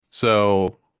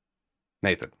So,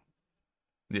 Nathan,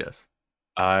 Yes.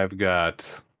 I've got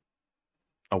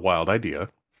a wild idea.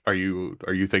 Are you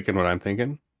thinking what I'm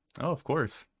thinking? Oh, of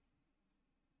course.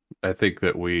 I think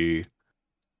that we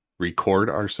record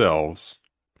ourselves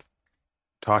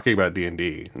talking about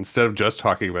D&D instead of just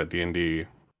talking about D&D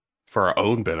for our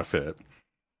own benefit.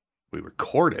 We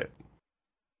record it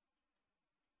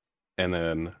and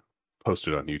then post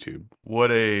it on YouTube.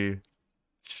 What a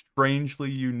strangely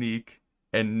unique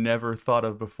and never thought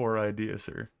of before idea,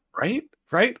 sir. Right?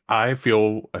 Right? I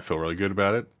feel really good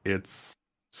about it. It's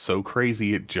so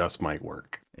crazy it just might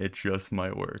work. It just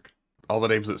might work. All the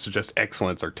names that suggest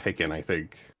excellence are taken, I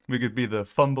think. We could be the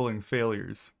fumbling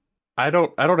failures. I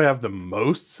don't have the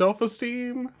most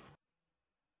self-esteem.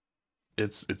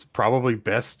 It's probably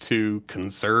best to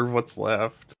conserve what's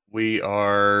left. We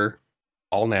are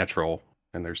all natural,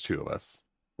 and there's two of us.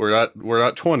 We're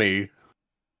not 20.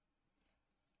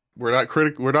 We're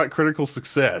not critical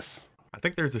success. I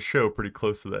think there's a show pretty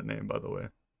close to that name, by the way.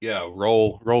 Yeah,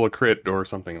 roll a crit or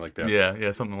something like that.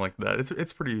 Yeah, something like that.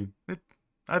 It's pretty.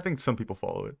 I think some people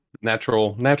follow it.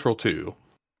 Natural two.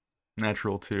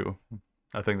 Natural too.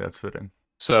 I think that's fitting.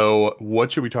 So,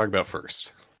 what should we talk about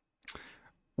first?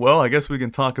 Well, I guess we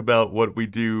can talk about what we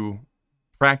do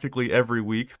practically every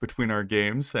week between our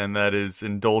games, and that is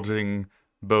indulging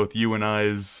both you and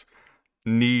I's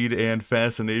need and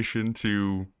fascination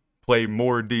to play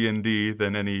more D&D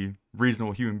than any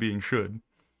reasonable human being should.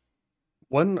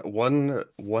 One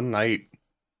night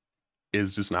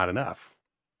is just not enough.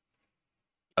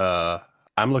 Uh,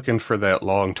 I'm looking for that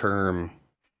long-term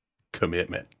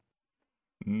commitment.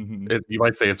 Hmm. You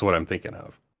might say it's what I'm thinking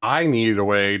of. I need a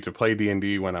way to play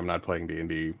D&D when I'm not playing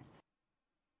D&D.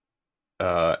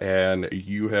 And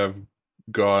you have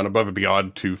gone above and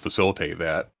beyond to facilitate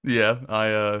that. Yeah,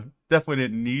 I definitely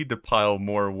didn't need to pile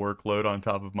more workload on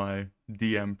top of my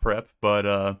DM prep,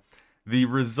 but the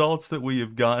results that we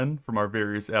have gotten from our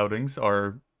various outings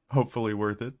are hopefully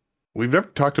worth it. We've never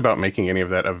talked about making any of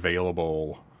that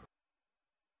available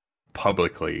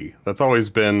publicly. That's always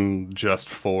been just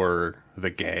for the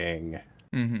gang,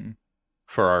 Hmm.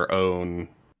 for our own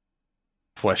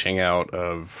fleshing out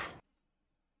of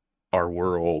our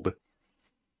world.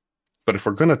 But if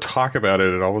we're going to talk about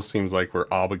it, it almost seems like we're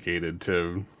obligated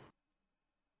to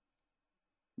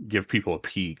give people a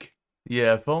peek.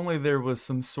 Yeah, if only there was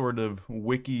some sort of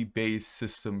wiki-based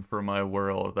system for my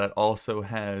world that also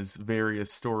has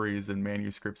various stories and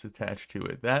manuscripts attached to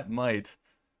it. That might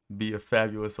be a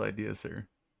fabulous idea, sir.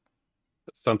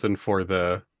 Something for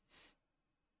the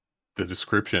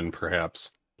description,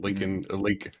 perhaps. Link Mm. in a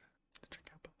link.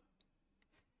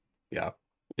 Yeah,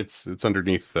 it's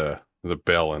underneath the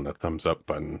bell and the thumbs up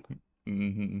button.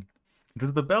 Hmm.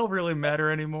 Does the bell really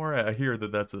matter anymore? I hear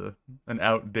that that's an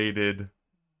outdated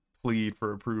plea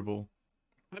for approval.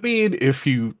 I mean, if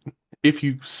you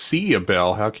see a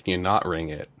bell, how can you not ring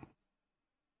it?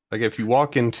 Like if you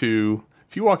walk into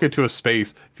a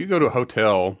space, if you go to a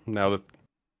hotel now that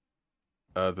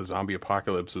the zombie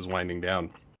apocalypse is winding down,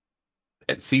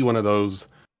 and see one of those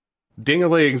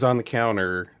ding-a-lings on the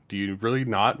counter, do you really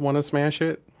not want to smash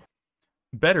it?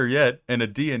 Better yet, in a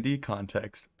D&D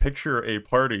context, picture a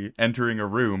party entering a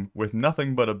room with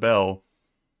nothing but a bell.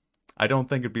 I don't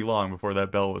think it'd be long before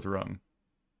that bell was rung.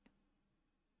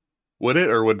 Would it,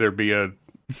 or would there be a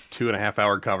 2.5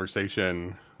 hour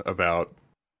conversation about,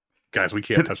 guys, we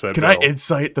can't Can, touch that can I bell?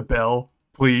 incite the bell,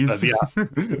 please? Yeah,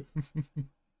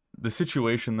 The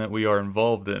situation that we are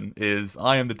involved in is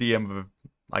I am the DM of,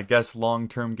 I guess,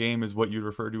 long-term game is what you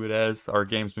refer to it as. Our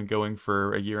game's been going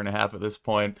for a year and a half at this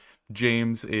point.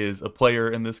 James is a player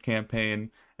in this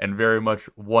campaign and very much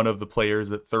one of the players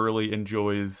that thoroughly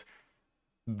enjoys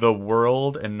the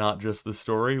world and not just the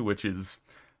story, which is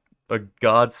a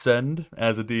godsend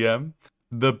as a DM.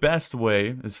 The best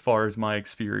way, as far as my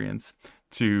experience,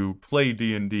 to play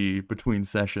D&D between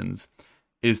sessions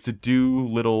is to do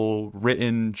little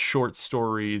written short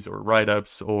stories or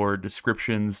write-ups or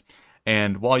descriptions.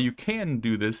 And while you can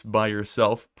do this by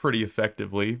yourself pretty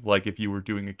effectively, like if you were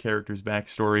doing a character's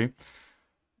backstory,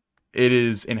 it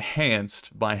is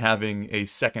enhanced by having a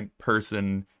second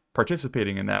person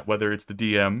participating in that, whether it's the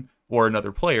DM or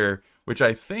another player, which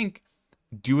I think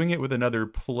doing it with another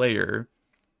player,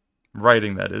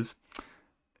 writing that is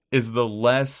the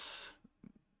less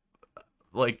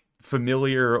like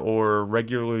familiar or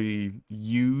regularly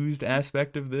used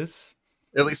aspect of this.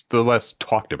 at least the less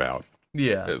talked about,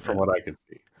 Yeah. from what I can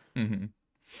see. Hmm.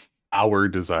 Our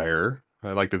desire,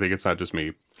 I like to think it's not just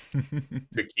me,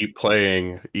 to keep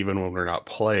playing even when we're not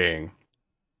playing.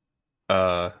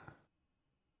 Uh,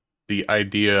 the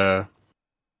idea,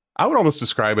 I would almost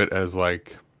describe it as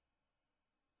like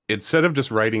instead of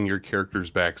just writing your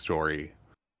character's backstory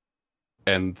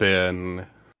and then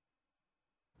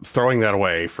throwing that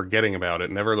away, forgetting about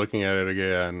it, never looking at it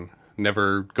again,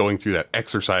 never going through that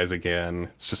exercise again.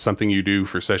 It's just something you do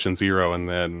for session 0 and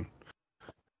then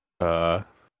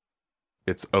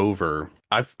it's over.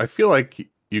 I feel like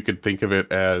you could think of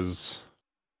it as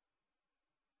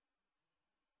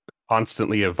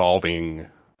constantly evolving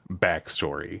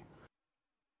backstory.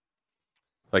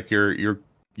 Like you're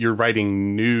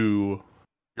writing new,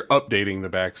 you're updating the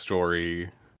backstory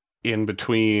in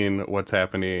between what's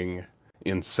happening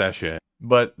in session.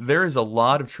 But there is a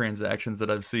lot of transactions that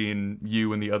I've seen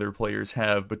you and the other players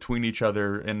have between each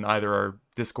other in either our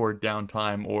Discord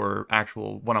downtime or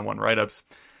actual one-on-one write-ups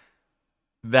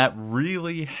that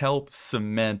really help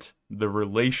cement the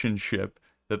relationship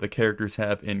that the characters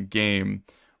have in game.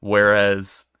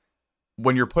 Whereas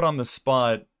when you're put on the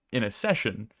spot in a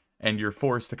session and you're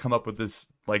forced to come up with this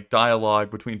like dialogue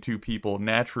between two people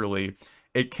naturally,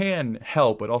 it can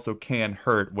help, but also can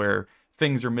hurt where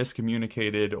things are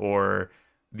miscommunicated or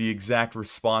the exact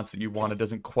response that you wanted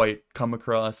doesn't quite come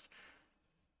across.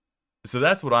 So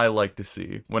that's what I like to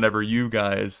see whenever you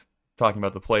guys, talking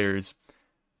about the players,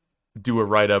 do a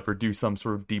write-up or do some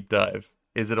sort of deep dive,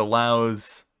 is it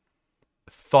allows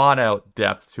thought out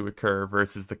depth to occur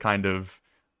versus the kind of,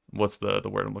 what's the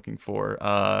word I'm looking for,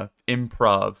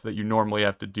 improv that you normally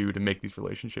have to do to make these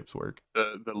relationships work.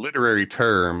 The literary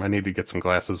term, I need to get some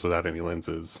glasses without any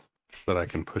lenses that I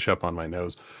can push up on my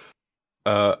nose.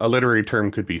 A literary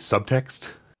term could be subtext.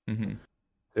 Mm-hmm.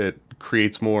 It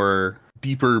creates more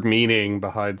deeper meaning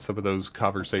behind some of those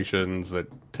conversations that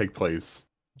take place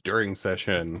during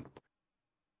session.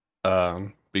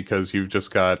 Because you've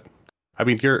just got, I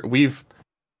mean,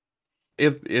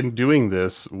 in doing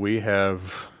this,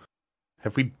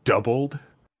 have we doubled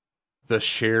the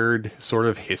shared sort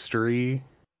of history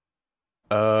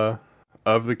of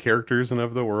the characters and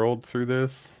of the world through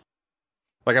this?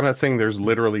 Like, I'm not saying there's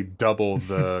literally double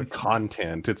the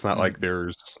content. It's not like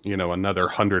there's, another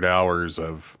 100 hours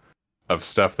of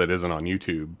stuff that isn't on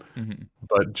YouTube. Mm-hmm.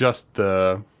 But just just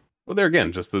the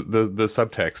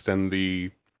subtext and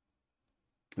the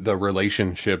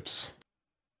relationships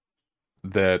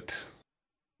that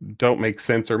don't make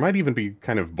sense or might even be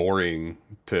kind of boring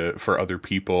for other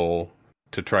people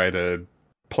to try to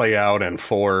play out and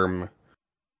form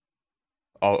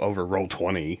all over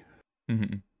Roll20.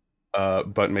 Mm-hmm.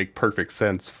 But make perfect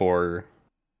sense for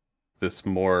this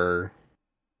more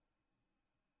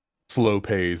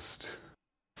slow-paced,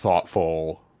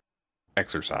 thoughtful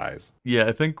exercise. Yeah,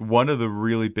 I think one of the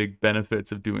really big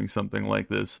benefits of doing something like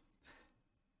this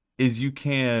is you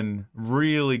can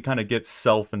really kind of get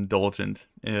self-indulgent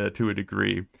to a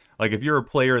degree. Like if you're a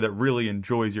player that really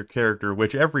enjoys your character,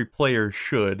 which every player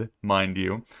should, mind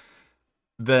you,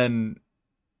 then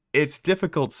it's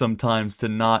difficult sometimes to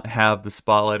not have the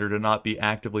spotlight or to not be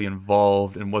actively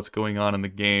involved in what's going on in the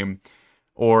game,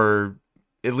 or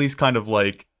at least kind of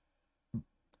like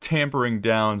tampering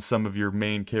down some of your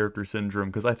main character syndrome,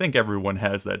 because I think everyone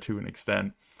has that to an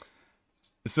extent.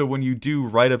 So when you do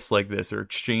write-ups like this or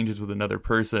exchanges with another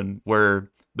person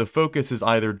where the focus is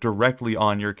either directly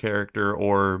on your character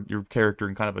or your character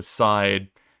in kind of a side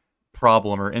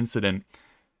problem or incident,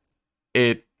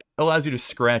 it allows you to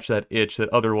scratch that itch that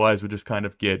otherwise would just kind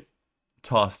of get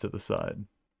tossed to the side.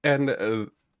 And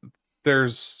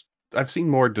I've seen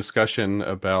more discussion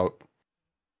about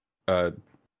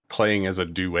playing as a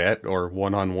duet or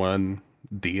one-on-one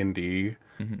D&D,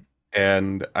 Mm-hmm.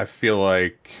 and I feel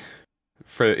like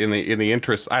in the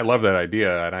interest, I love that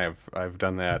idea, and I've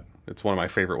done that. It's one of my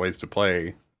favorite ways to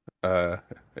play,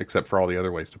 except for all the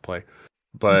other ways to play.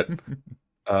 But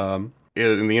in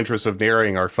the interest of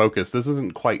narrowing our focus, this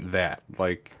isn't quite that.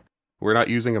 Like, we're not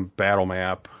using a battle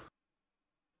map.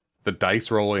 The dice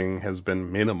rolling has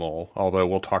been minimal, although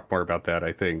we'll talk more about that,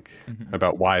 I think, Mm-hmm.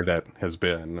 about why that has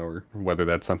been, or whether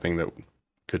that's something that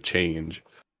could change.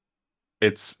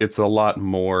 It's a lot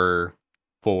more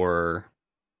for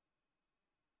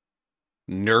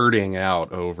nerding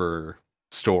out over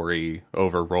story,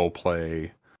 over role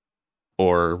play,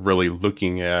 or really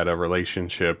looking at a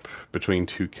relationship between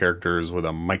two characters with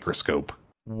a microscope.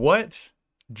 What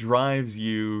drives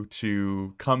you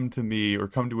to come to me or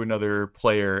come to another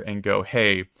player and go,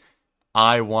 hey,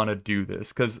 I want to do this?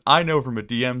 Because I know from a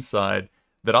DM side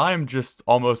that I'm just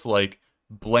almost like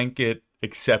blanket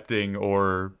accepting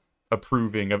or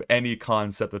approving of any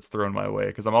concept that's thrown my way,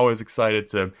 because I'm always excited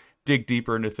to dig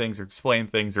deeper into things or explain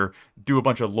things or do a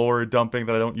bunch of lore dumping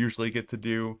that I don't usually get to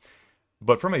do.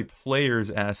 But from a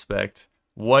player's aspect,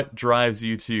 what drives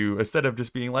you to, instead of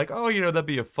just being like, oh, that'd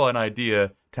be a fun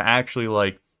idea, to actually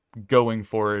like going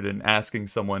for it and asking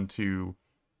someone to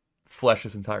flesh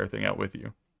this entire thing out with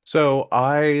you? So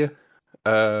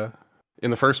uh,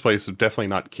 in the first place, I'm definitely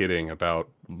not kidding about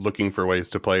looking for ways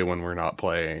to play when we're not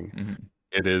playing. Mm-hmm.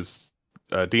 It is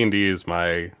D&D is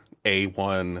my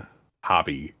A1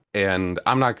 hobby, and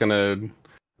I'm not gonna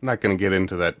get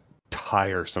into that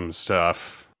tiresome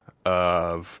stuff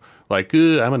of like,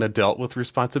 I'm an adult with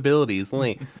responsibilities.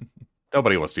 Like,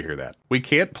 nobody wants to hear that. We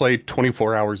can't play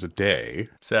 24 hours a day.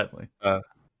 Sadly.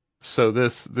 So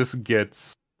this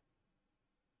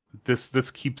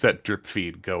keeps that drip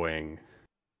feed going,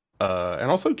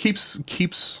 and also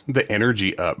keeps the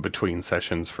energy up between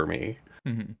sessions for me.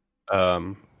 Mm-hmm.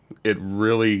 Um, it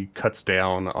really cuts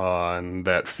down on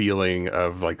that feeling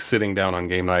of like sitting down on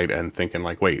game night and thinking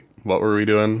like, wait, what were we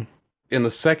doing? In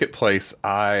the second place,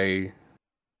 I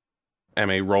am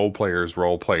a role player's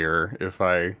role player, if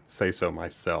I say so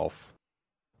myself.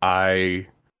 I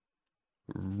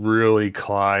really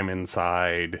climb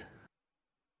inside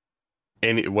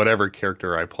any whatever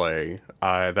character I play.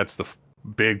 That's the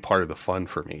big part of the fun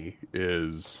for me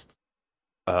is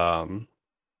um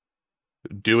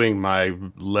doing my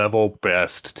level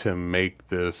best to make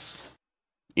this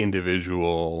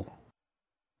individual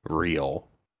real.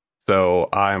 So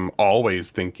I'm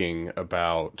always thinking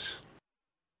about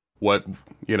what,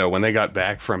 when they got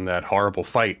back from that horrible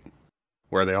fight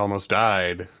where they almost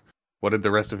died, what did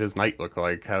the rest of his night look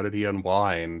like? How did he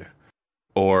unwind?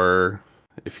 Or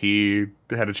if he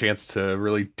had a chance to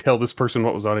really tell this person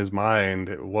what was on his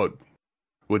mind, what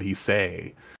would he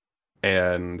say?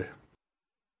 And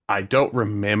I don't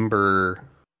remember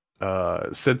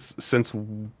since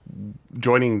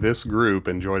joining this group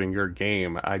and joining your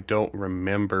game, I don't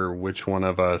remember which one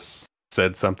of us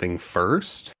said something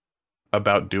first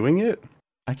about doing it.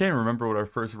 I can't remember what our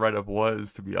first write-up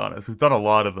was, to be honest. We've done a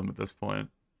lot of them at this point.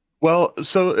 Well,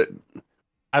 so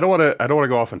I don't want to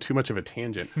go off on too much of a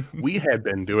tangent. We had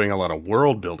been doing a lot of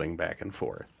world building back and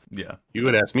forth. Yeah. You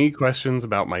would ask me questions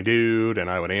about my dude, and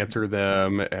I would answer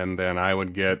them, and then I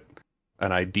would get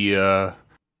an idea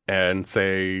and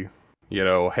say,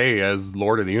 hey, as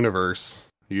Lord of the Universe,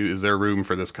 is there room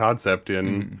for this concept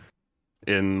in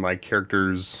my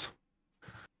character's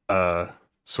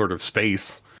sort of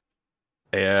space?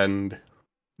 And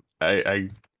I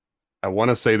want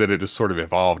to say that it just sort of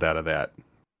evolved out of that.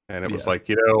 And it was like,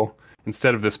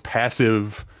 instead of this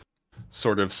passive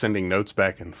sort of sending notes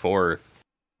back and forth,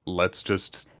 let's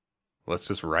just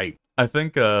write. I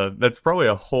think that's probably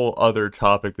a whole other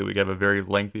topic that we could have a very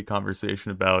lengthy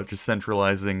conversation about, just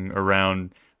centralizing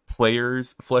around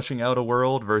players fleshing out a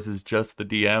world versus just the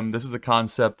DM. This is a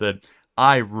concept that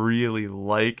I really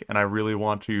like, and I really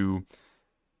want to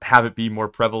have it be more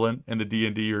prevalent in the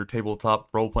D&D or tabletop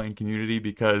role-playing community,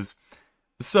 because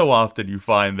so often you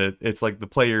find that it's like the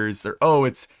players are,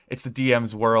 it's the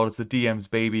DM's world, it's the DM's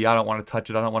baby, I don't want to touch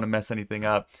it, I don't want to mess anything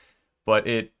up. But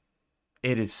it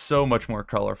is so much more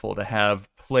colorful to have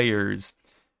players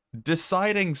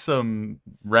deciding some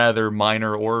rather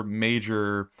minor or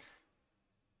major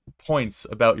points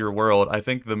about your world. I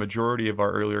think the majority of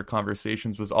our earlier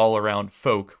conversations was all around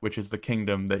folk, which is the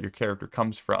kingdom that your character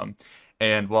comes from.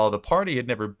 And while the party had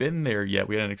never been there yet,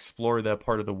 we hadn't explored that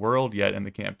part of the world yet in the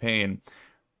campaign,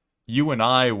 you and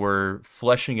I were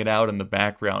fleshing it out in the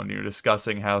background,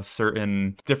 discussing how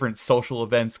certain different social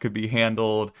events could be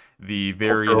handled, the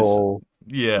various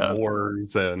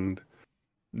wars and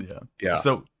yeah.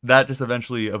 So that just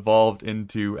eventually evolved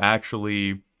into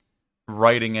actually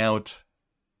writing out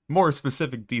more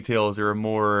specific details or a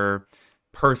more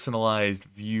personalized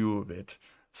view of it.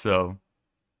 So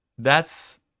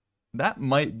that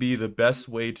might be the best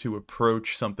way to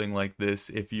approach something like this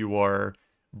if you are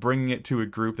bringing it to a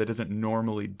group that doesn't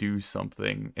normally do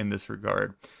something in this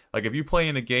regard. Like if you play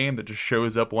in a game that just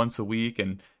shows up once a week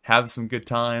and have some good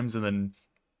times and then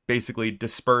basically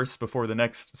disperse before the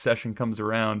next session comes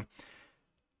around,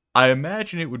 I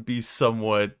imagine it would be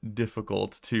somewhat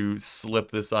difficult to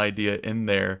slip this idea in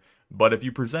there. But if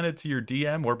you present it to your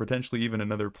DM or potentially even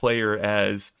another player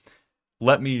as,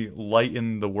 let me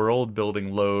lighten the world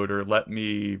building load, or let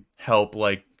me help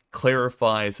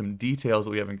clarify some details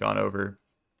that we haven't gone over,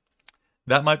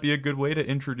 that might be a good way to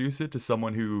introduce it to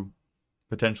someone who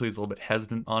potentially is a little bit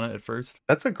hesitant on it at first.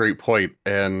 That's a great point.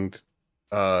 And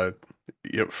for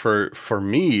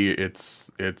me,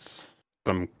 it's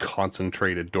some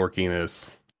concentrated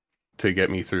dorkiness to get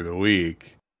me through the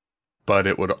week, but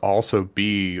it would also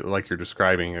be, like you're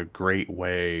describing, a great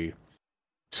way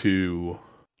to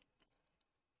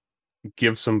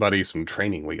give somebody some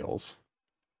training wheels.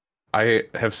 I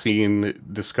have seen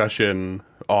discussion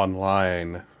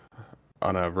online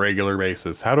on a regular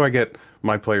basis. How do I get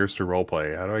my players to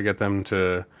roleplay? How do I get them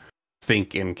to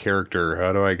think in character?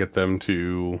 How do I get them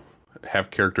to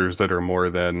have characters that are more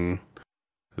than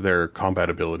their combat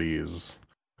abilities?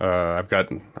 I've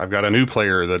got a new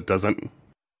player that doesn't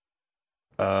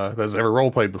that's ever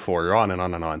roleplayed before, on and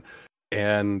on and on.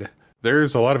 And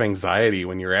there's a lot of anxiety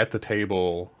when you're at the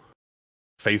table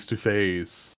face to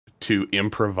face to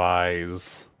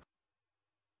improvise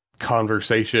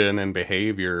conversation and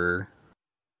behavior,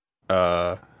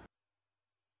 uh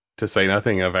to say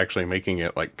nothing of actually making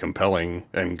it like compelling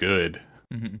and good.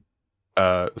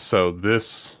 Mm-hmm. So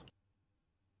this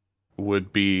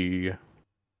would be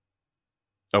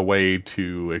a way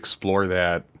to explore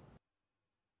that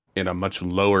in a much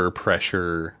lower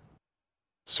pressure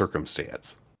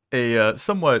circumstance. A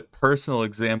somewhat personal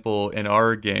example in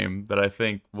our game that I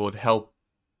think would help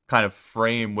kind of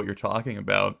frame what you're talking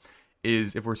about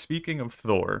is if we're speaking of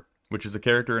Thor, which is a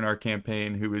character in our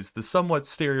campaign who is the somewhat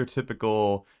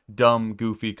stereotypical, dumb,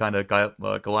 goofy kind of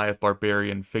Goliath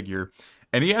barbarian figure.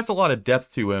 And he has a lot of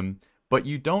depth to him, but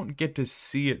you don't get to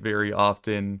see it very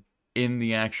often in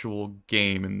the actual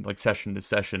game and like session to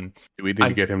session. Do we need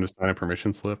to get him to sign a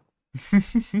permission slip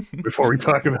before we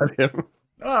talk about him?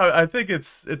 I think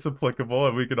it's applicable,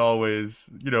 and we could always,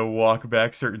 walk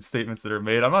back certain statements that are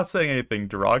made. I'm not saying anything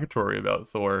derogatory about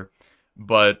Thor,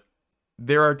 but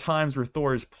there are times where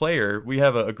Thor's player, we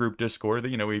have a group Discord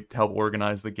that, we help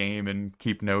organize the game and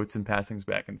keep notes and passings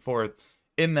back and forth.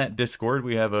 In that Discord,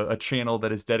 we have a channel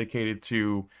that is dedicated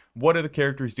to what are the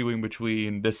characters doing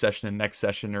between this session and next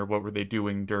session, or what were they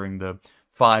doing during the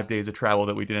 5 days of travel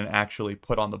that we didn't actually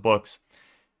put on the books.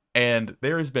 And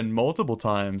there has been multiple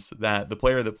times that the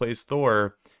player that plays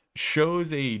Thor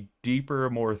shows a deeper,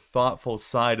 more thoughtful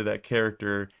side of that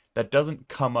character that doesn't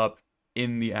come up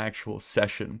in the actual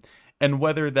session. And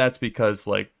whether that's because,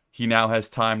 like, he now has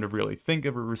time to really think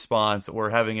of a response, or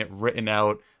having it written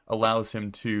out allows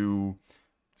him to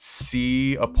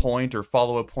see a point or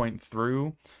follow a point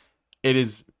through, it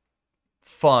is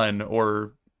fun,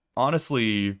 or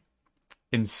honestly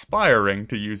inspiring,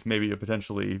 to use maybe a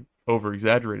potentially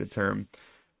over-exaggerated term,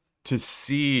 to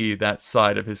see that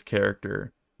side of his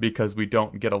character, because we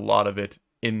don't get a lot of it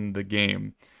in the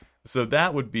game. So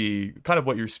that would be kind of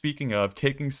what you're speaking of,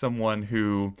 taking someone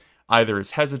who either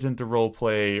is hesitant to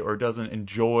roleplay or doesn't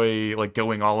enjoy like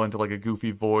going all into like a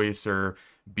goofy voice or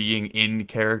being in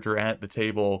character at the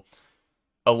table,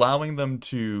 allowing them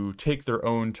to take their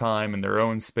own time and their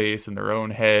own space and their own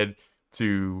head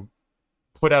to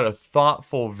put out a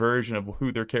thoughtful version of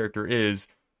who their character is,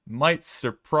 might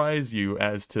surprise you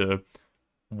as to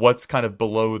what's kind of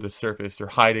below the surface or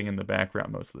hiding in the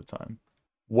background most of the time.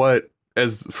 What,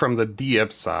 as from the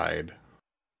DM side,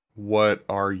 what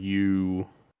are you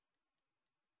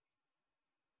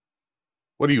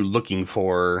looking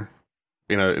for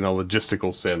in a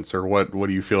logistical sense, or what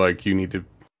do you feel like you need to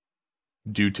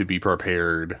do to be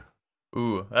prepared?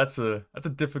 Ooh, that's a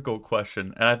difficult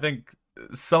question, and I think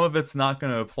some of it's not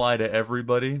going to apply to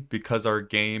everybody because our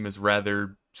game is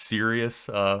rather serious.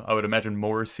 I would imagine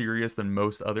more serious than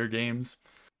most other games.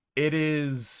 It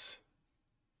is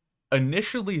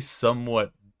initially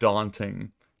somewhat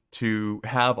daunting to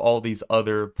have all these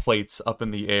other plates up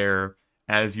in the air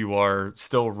as you are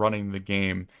still running the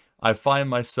game. I find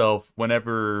myself,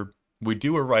 whenever we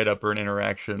do a write-up or an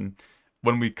interaction,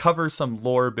 when we cover some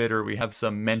lore bit or we have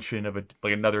some mention of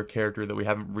another character that we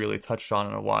haven't really touched on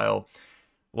in a while,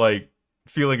 like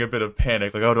feeling a bit of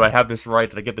panic, like, oh, do I have this right?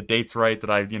 Did I get the dates right? Did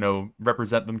I,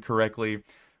 represent them correctly?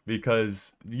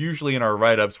 Because usually in our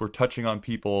write-ups, we're touching on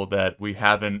people that we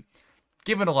haven't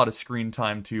given a lot of screen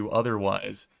time to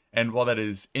otherwise. And while that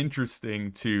is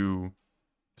interesting to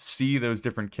see those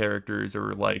different characters,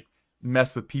 or like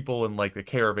mess with people in like the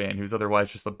caravan who's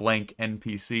otherwise just a blank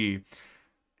NPC,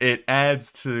 it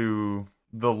adds to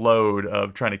the load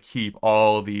of trying to keep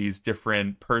all these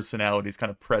different personalities kind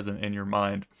of present in your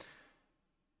mind.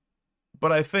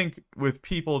 But I think with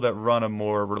people that run a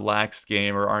more relaxed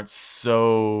game or aren't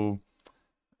so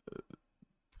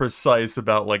precise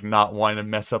about like not wanting to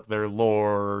mess up their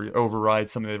lore or override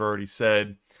something they've already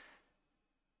said,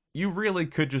 you really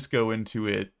could just go into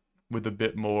it with a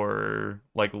bit more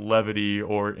like levity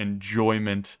or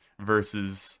enjoyment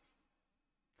versus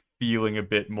feeling a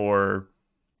bit more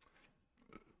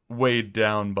weighed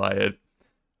down by it.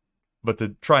 But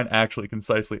to try and actually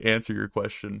concisely answer your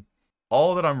question,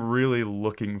 all that I'm really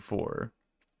looking for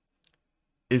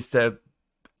is to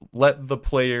let the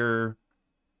player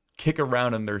kick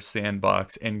around in their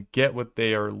sandbox and get what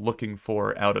they are looking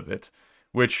for out of it,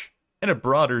 which in a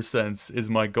broader sense, is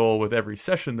my goal with every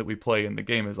session that we play in the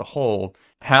game as a whole.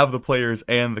 Have the players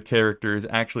and the characters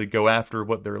actually go after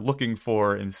what they're looking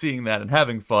for and seeing that and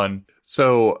having fun.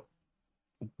 So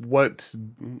what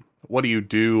do you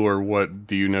do, or what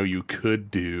do you know you could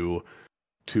do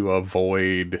to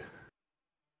avoid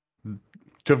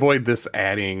this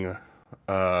adding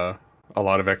a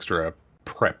lot of extra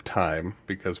prep time,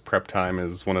 because prep time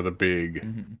is one of the big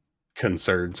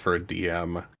concerns for a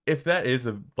DM. If that is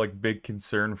a big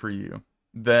concern for you,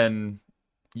 then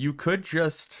you could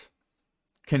just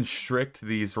constrict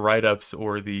these write-ups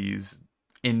or these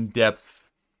in-depth,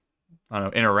 I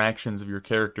don't know, interactions of your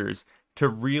characters to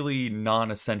really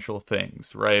non-essential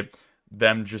things, right?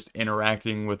 Them just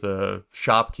interacting with a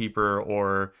shopkeeper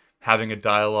or having a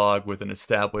dialogue with an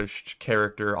established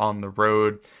character on the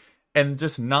road, and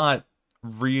just not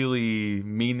really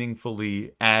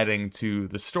meaningfully adding to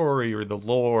the story or the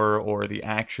lore or the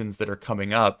actions that are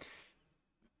coming up,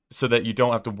 so that you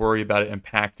don't have to worry about it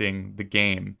impacting the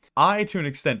game. I, to an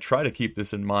extent, try to keep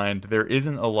this in mind. There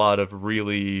isn't a lot of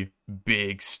really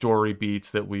big story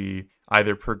beats that we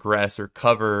either progress or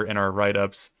cover in our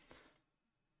write-ups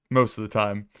most of the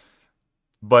time.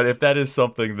 But if that is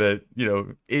something that,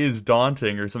 is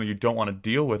daunting or something you don't want to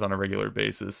deal with on a regular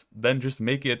basis, then just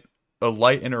make it a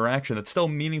light interaction that's still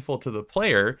meaningful to the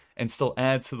player and still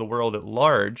adds to the world at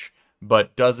large,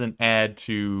 but doesn't add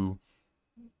to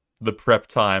the prep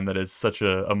time that is such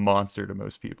a monster to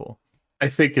most people. I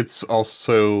think it's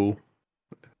also,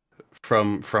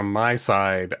 from my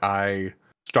side, I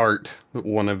start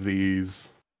one of these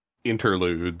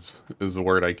interludes, is the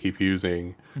word I keep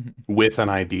using, with an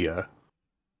idea.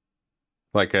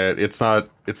 It's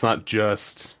not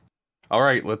just, all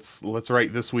right, let's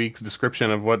write this week's description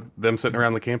of what them sitting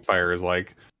around the campfire is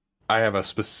like. I have a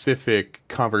specific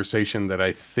conversation that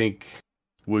I think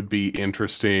would be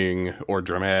interesting or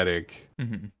dramatic,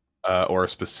 or a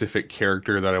specific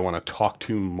character that I want to talk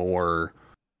to more.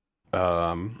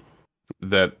 And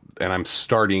I'm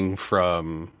starting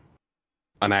from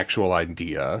an actual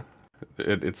idea.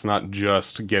 It's not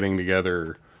just getting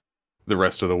together the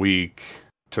rest of the week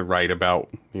to write about,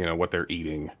 what they're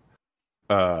eating,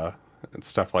 and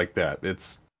stuff like that.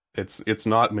 It's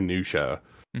not minutia.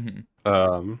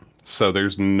 So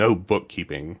there's no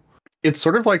bookkeeping. It's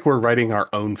sort of like we're writing our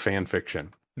own fan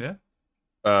fiction. Yeah.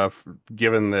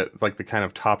 Given that, the kind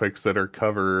of topics that are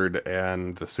covered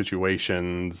and the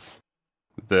situations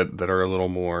that are a little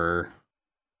more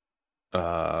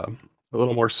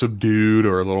subdued,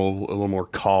 or a little more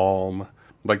calm.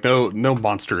 No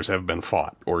monsters have been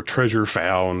fought or treasure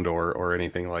found or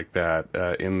anything like that.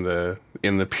 In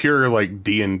the pure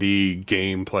D&D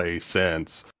gameplay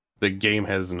sense, the game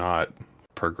has not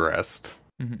progressed,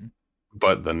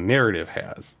 but the narrative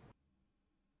has.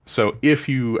 So if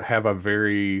you have a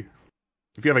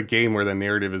game where the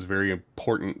narrative is very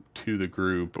important to the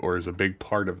group, or is a big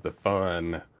part of the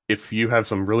fun, if you have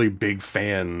some really big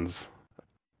fans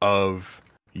of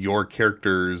your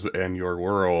characters and your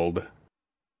world,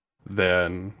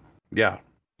 then yeah,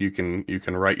 you can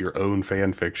write your own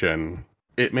fan fiction.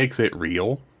 It makes it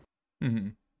real.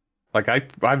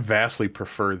 I vastly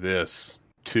prefer this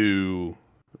to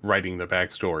writing the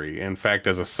backstory. In fact,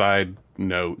 as a side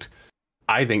note,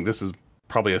 I think this is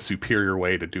probably a superior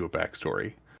way to do a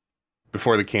backstory.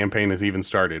 Before the campaign has even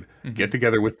started, get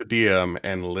together with the DM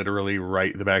and literally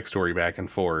write the backstory back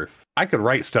and forth. I could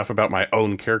write stuff about my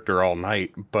own character all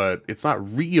night, but it's not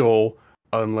real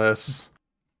unless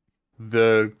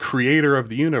the creator of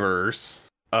the universe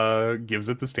gives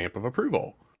it the stamp of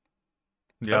approval.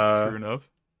 Yeah, true enough.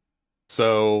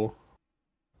 So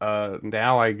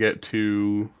now I get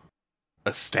to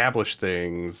establish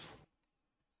things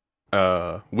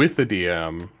with the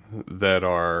DM that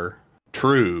are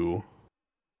true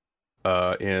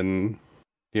in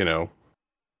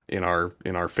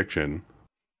our fiction.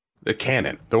 The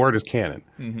canon. The word is canon.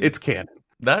 It's canon.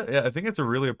 I think it's a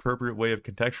really appropriate way of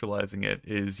contextualizing it,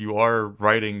 is you are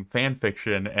writing fan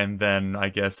fiction, and then I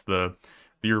guess the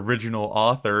original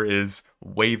author is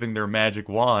waving their magic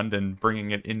wand and bringing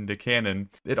it into canon.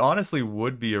 It honestly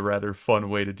would be a rather fun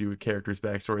way to do a character's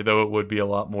backstory, though it would be a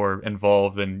lot more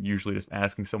involved than usually just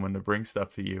asking someone to bring stuff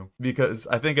to you. Because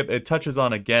I think it touches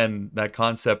on, again, that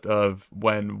concept of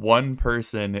when one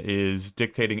person is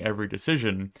dictating every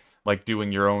decision, like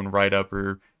doing your own write-up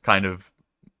or kind of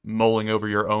mulling over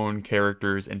your own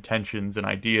character's intentions and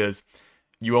ideas,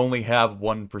 you only have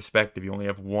one perspective. You only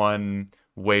have one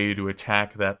way to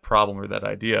attack that problem or that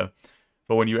idea.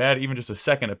 But when you add even just a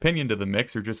second opinion to the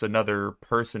mix, or just another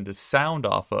person to sound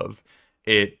off of,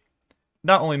 it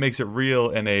not only makes it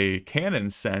real in a canon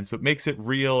sense, but makes it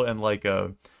real in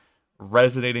a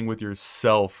resonating with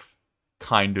yourself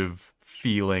kind of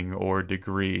feeling or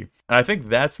degree. And I think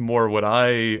that's more what I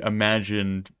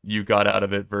imagined you got out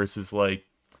of it versus like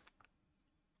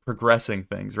progressing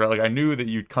things, right? Like I knew that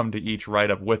you'd come to each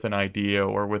write-up with an idea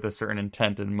or with a certain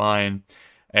intent in mind,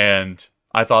 and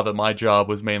I thought that my job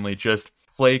was mainly just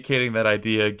placating that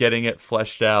idea, getting it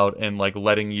fleshed out, and like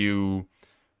letting you,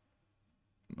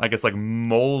 I guess, like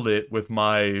mold it with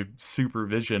my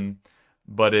supervision.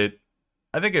 But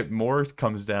I think it more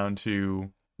comes down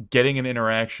to getting an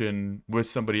interaction with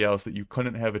somebody else that you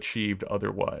couldn't have achieved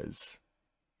otherwise.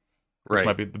 Which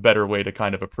might be the better way to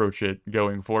kind of approach it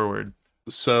going forward.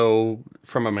 So,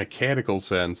 from a mechanical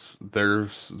sense,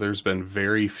 there's been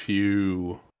very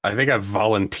few. I think I've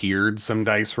volunteered some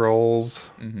dice rolls,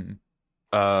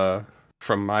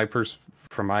 from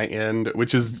my end,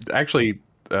 which is actually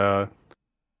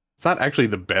it's not actually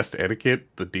the best etiquette.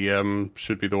 The DM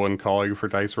should be the one calling for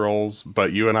dice rolls,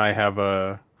 but you and I have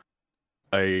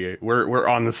we're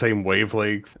on the same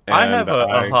wavelength. And I have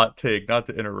a hot take, not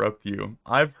to interrupt you.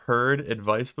 I've heard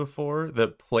advice before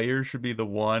that players should be the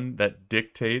one that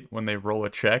dictate when they roll a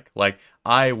check. Like,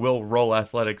 I will roll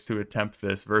athletics to attempt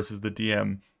this versus the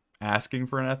DM asking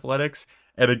for an athletics.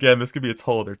 And again, this could be its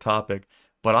whole other topic.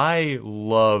 But I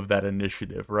love that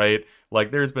initiative, right?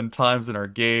 Like, there's been times in our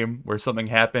game where something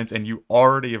happens and you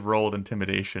already have rolled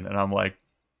intimidation. And I'm like,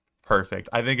 perfect.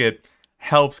 I think it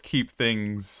helps keep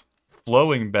things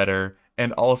flowing better,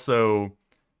 and also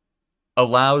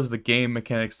allows the game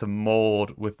mechanics to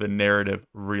mold with the narrative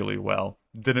really well.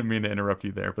 Didn't mean to interrupt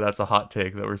you there, but that's a hot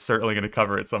take that we're certainly going to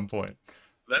cover at some point.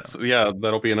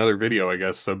 That'll be another video, I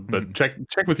guess. So, but check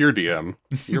with your DM.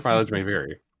 Your mileage may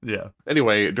vary. Yeah.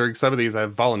 Anyway, during some of these,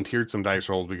 I've volunteered some dice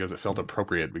rolls because it felt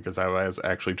appropriate, because I was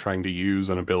actually trying to use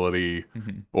an ability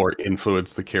or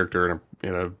influence the character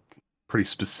in a pretty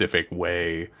specific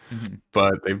way,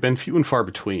 but they've been few and far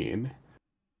between.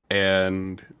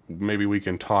 And maybe we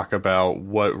can talk about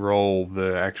what role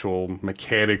the actual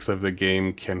mechanics of the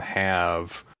game can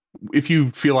have. If you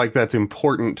feel like that's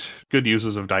important, good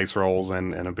uses of dice rolls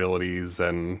and abilities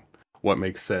and what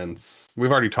makes sense.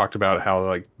 We've already talked about how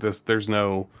like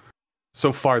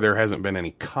so far there hasn't been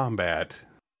any combat.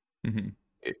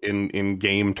 In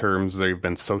game terms, there've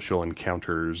been social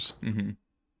encounters.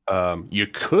 You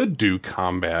could do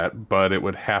combat, but it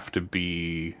would have to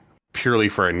be purely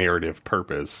for a narrative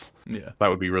purpose. Yeah. That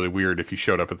would be really weird if you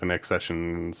showed up at the next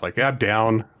session and it's like, yeah, I'm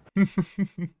down.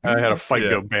 I had a fight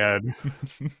go bad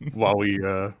while we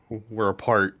were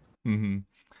apart. You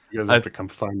guys have to come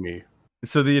find me.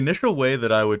 So the initial way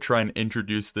that I would try and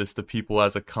introduce this to people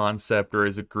as a concept or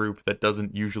as a group that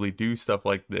doesn't usually do stuff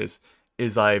like this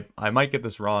is I might get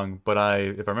this wrong, but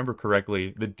if I remember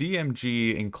correctly, the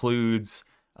DMG includes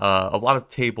a lot of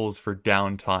tables for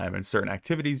downtime and certain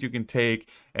activities you can take,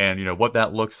 and what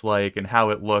that looks like and how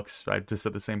it looks. I just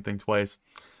said the same thing twice,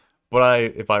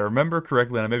 but if I remember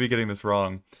correctly, and I may be getting this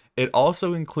wrong, it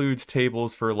also includes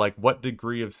tables for like what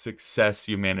degree of success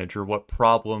you manage or what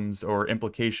problems or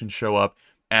implications show up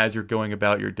as you're going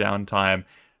about your downtime.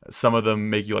 Some of them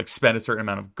make you like spend a certain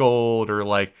amount of gold or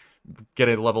like get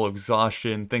a level of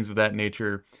exhaustion, things of that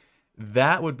nature.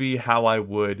 That would be how I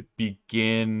would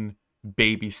begin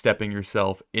baby stepping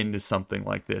yourself into something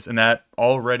like this. And that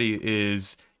already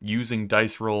is using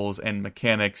dice rolls and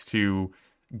mechanics to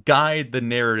guide the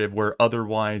narrative where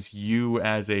otherwise you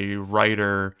as a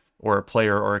writer or a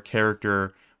player or a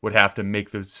character would have to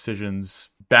make those decisions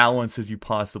balance as you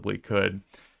possibly could.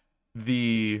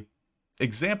 The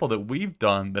example that we've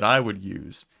done that I would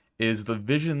use is the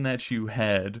vision that you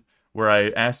had where I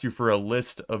asked you for a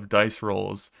list of dice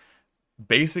rolls.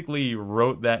 Basically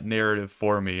wrote that narrative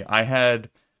for me. I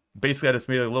just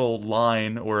made a little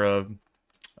line or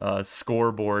a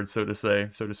scoreboard, so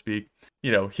to speak.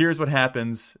 Here's what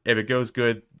happens. If it goes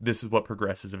good, this is what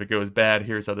progresses. If it goes bad,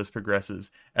 here's how this progresses.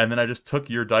 And then I just took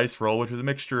your dice roll, which was a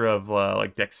mixture of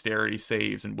like dexterity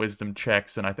saves and wisdom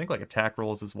checks, and I think like attack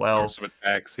rolls as well. Some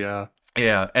attacks, yeah.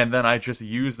 Yeah, and then I just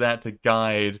used that to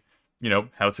guide,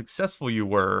 how successful you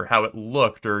were, how it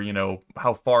looked, or,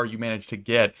 how far you managed to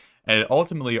get. And it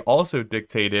ultimately also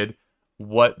dictated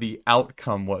what the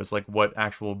outcome was, like what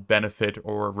actual benefit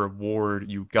or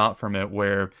reward you got from it,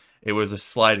 where it was a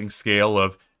sliding scale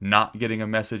of not getting a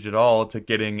message at all to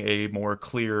getting a more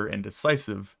clear and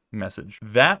decisive message.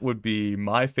 That would be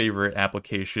my favorite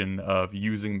application of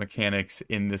using mechanics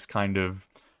in this kind of,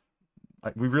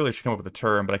 we really should come up with a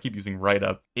term, but I keep using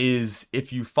write-up, is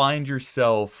if you find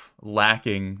yourself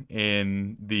lacking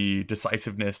in the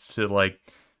decisiveness to like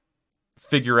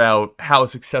figure out how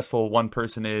successful one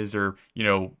person is, or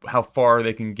how far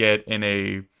they can get in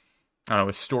a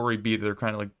story beat that they're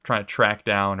kind of like trying to track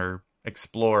down or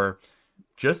explore,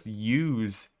 just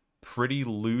use pretty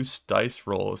loose dice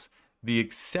rolls. The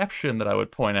exception that I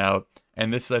would point out,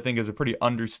 and this I think is a pretty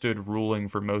understood ruling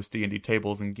for most D&D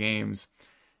tables and games,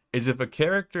 is if a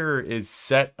character is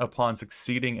set upon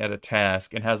succeeding at a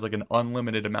task and has like an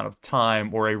unlimited amount of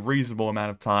time or a reasonable amount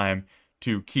of time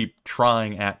to keep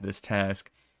trying at this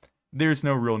task, there's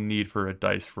no real need for a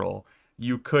dice roll.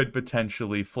 You could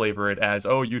potentially flavor it as,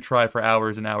 oh, you try for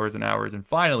hours and hours and hours and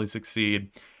finally succeed.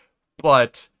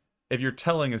 But if you're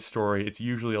telling a story, it's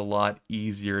usually a lot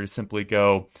easier to simply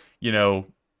go,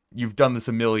 you've done this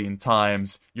a million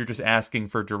times. You're just asking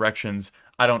for directions.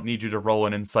 I don't need you to roll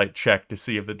an insight check to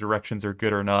see if the directions are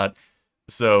good or not.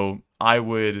 So I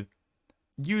would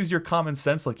use your common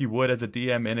sense like you would as a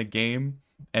DM in a game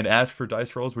and ask for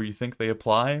dice rolls where you think they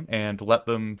apply and let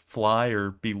them fly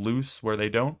or be loose where they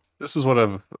don't. This is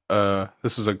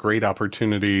this is a great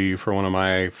opportunity for one of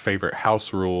my favorite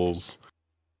house rules,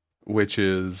 which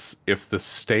is if the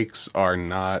stakes are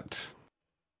not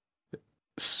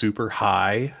super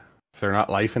high, if they're not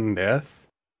life and death,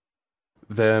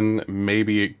 then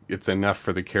maybe it's enough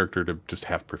for the character to just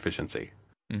have proficiency.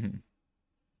 Mm-hmm.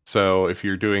 So if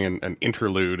you're doing an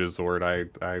interlude, is the word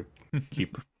I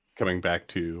keep coming back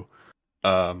to,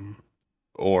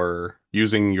 or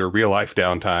using your real life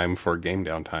downtime for game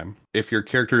downtime. If your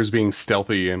character is being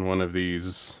stealthy in one of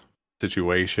these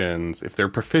situations, if they're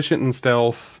proficient in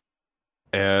stealth,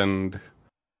 and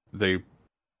they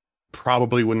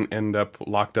probably wouldn't end up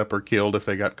locked up or killed if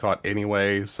they got caught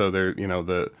anyway, so they're,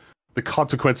 the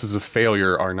consequences of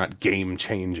failure are not game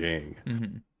changing,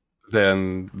 mm-hmm.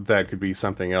 then that could be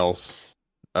something else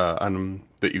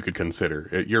that you could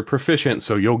consider. You're proficient,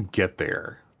 so you'll get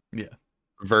there. Yeah.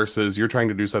 Versus you're trying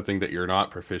to do something that you're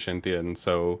not proficient in,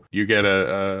 so you get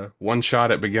a one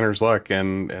shot at beginner's luck,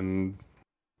 and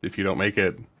if you don't make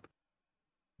it,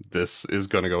 this is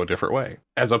going to go a different way.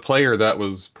 As a player, that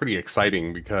was pretty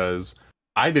exciting because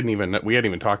we hadn't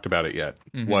even talked about it yet.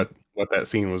 Mm-hmm. What that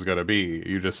scene was going to be.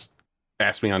 You just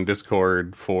asked me on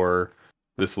Discord for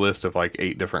this list of like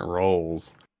 8 different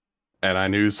roles, and I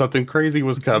knew something crazy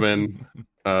was coming.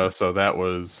 So that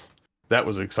was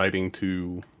exciting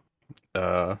to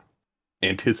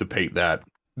anticipate that.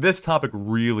 This topic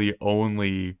really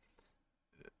only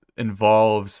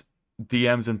involves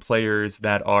DMs and players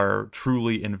that are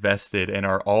truly invested and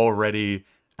are already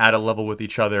at a level with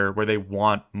each other where they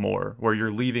want more, where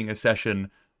you're leaving a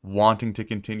session wanting to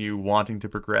continue, wanting to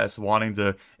progress, wanting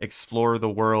to explore the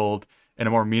world in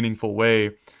a more meaningful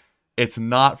way. It's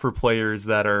not for players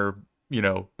that are,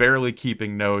 barely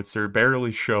keeping notes or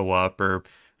barely show up or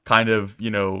kind of,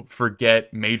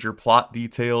 forget major plot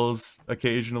details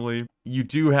occasionally. You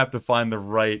do have to find the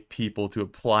right people to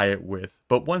apply it with.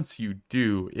 But once you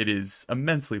do, it is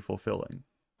immensely fulfilling.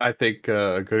 I think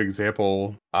a good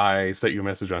example, I sent you a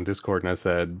message on Discord and I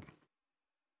said,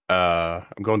 I'm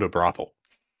going to a brothel.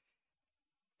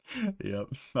 Yep,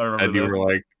 I remember and you were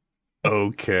like,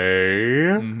 okay.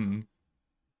 Mm-hmm.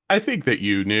 I think that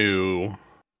you knew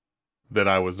that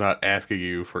I was not asking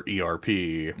you for ERP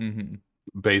mm-hmm.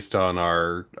 based on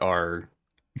our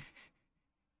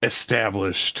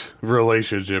established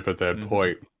relationship at that mm-hmm.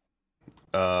 point.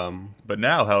 But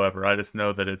now, however, I just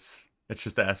know that it's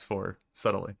just asked for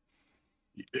subtly.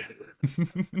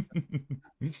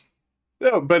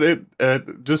 No, but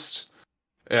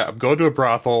I'm going to a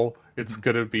brothel. It's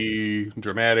going to be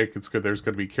dramatic. There's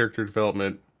going to be character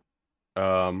development.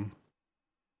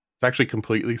 It's actually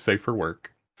completely safe for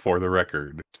work, for the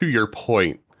record. To your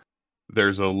point,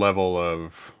 there's a level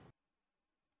of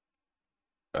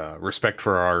respect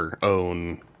for our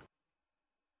own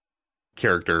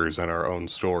characters and our own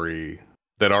story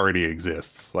that already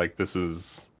exists. Like this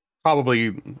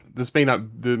may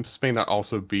not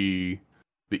also be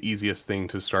the easiest thing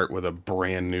to start with a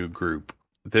brand new group.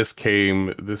 This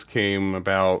came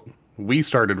about. We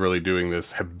started really doing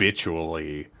this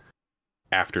habitually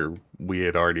after we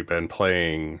had already been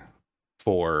playing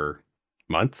for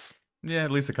months. Yeah,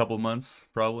 at least a couple months,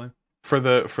 probably. For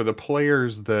the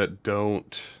players that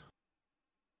don't,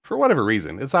 for whatever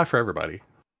reason, it's not for everybody,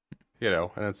 and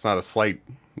it's not a slight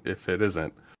if it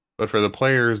isn't. But for the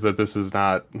players that this is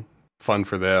not fun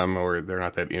for them or they're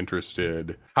not that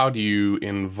interested, how do you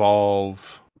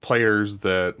involve players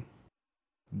that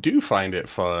do find it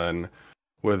fun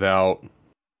without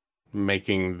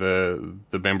making the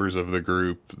members of the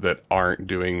group that aren't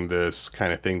doing this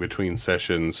kind of thing between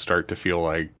sessions start to feel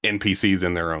like NPCs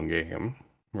in their own game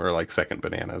or like second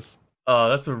bananas?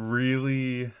 That's a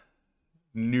really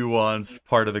nuanced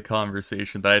part of the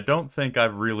conversation that I don't think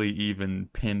I've really even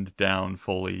pinned down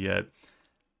fully yet.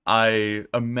 I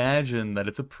imagine that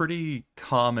it's a pretty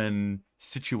common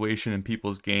situation in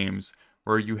people's games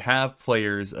where you have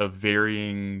players of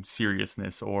varying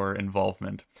seriousness or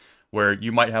involvement, where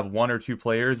you might have one or two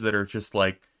players that are just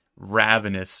like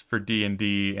ravenous for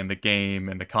D&D and the game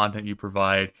and the content you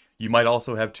provide. You might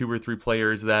also have two or three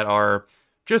players that are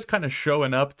just kind of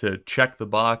showing up to check the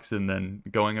box and then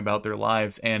going about their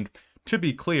lives. And to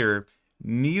be clear,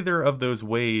 neither of those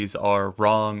ways are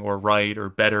wrong or right or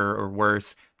better or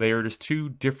worse. They are just two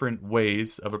different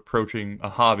ways of approaching a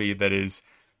hobby that is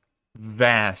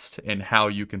vast in how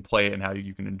you can play it and how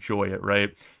you can enjoy it,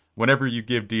 right? Whenever you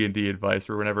give D&D advice,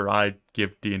 or whenever I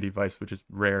give D&D advice, which is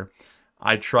rare,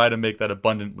 I try to make that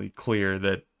abundantly clear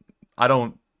that I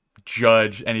don't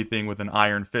judge anything with an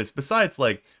iron fist, besides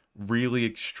like really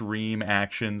extreme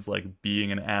actions like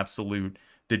being an absolute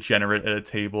degenerate at a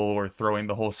table or throwing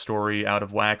the whole story out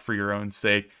of whack for your own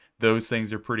sake. Those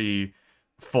things are pretty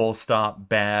full stop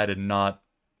bad and not,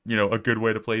 a good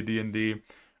way to play D&D.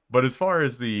 But as far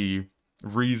as the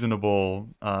reasonable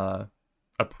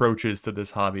approaches to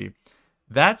this hobby,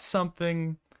 that's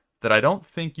something that I don't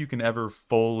think you can ever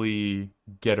fully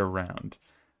get around.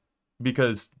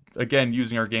 Because, again,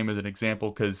 using our game as an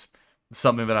example, because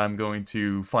something that I'm going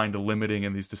to find limiting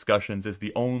in these discussions is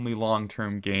the only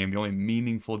long-term game, the only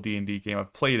meaningful D&D game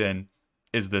I've played in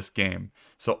is this game.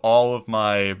 So all of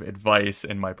my advice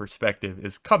and my perspective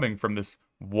is coming from this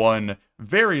one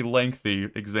very lengthy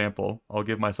example. I'll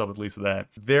give myself at least that.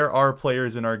 There are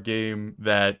players in our game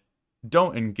that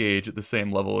don't engage at the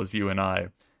same level as you and I.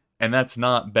 And that's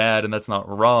not bad and that's not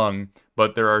wrong,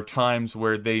 but there are times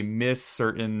where they miss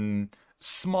certain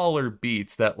smaller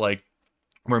beats that like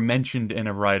were mentioned in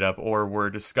a write-up or were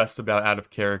discussed about out of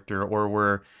character or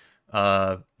were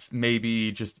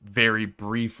maybe just very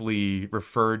briefly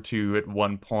referred to at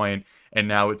one point, and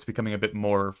now it's becoming a bit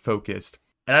more focused.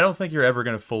 And I don't think you're ever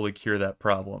going to fully cure that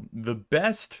problem. The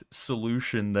best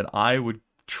solution that I would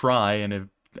try, and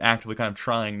am actively kind of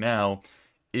trying now,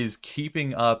 is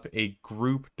keeping up a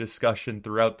group discussion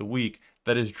throughout the week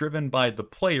that is driven by the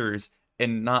players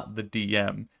and not the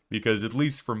DM. Because at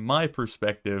least from my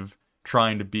perspective,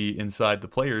 trying to be inside the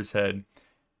player's head,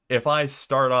 if I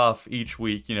start off each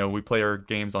week, we play our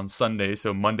games on Sunday,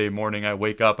 so Monday morning I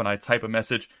wake up and I type a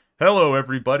message, "Hello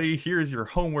everybody, here's your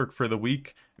homework for the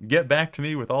week. Get back to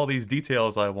me with all these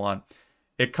details I want."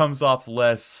 It comes off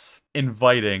less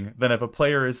inviting than if a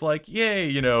player is like,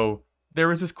 "Yay, there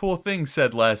was this cool thing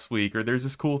said last week," or "There's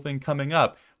this cool thing coming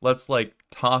up. Let's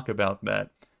talk about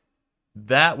that."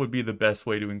 That would be the best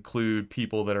way to include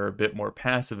people that are a bit more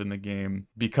passive in the game,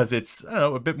 because it's,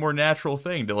 a bit more natural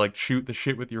thing to shoot the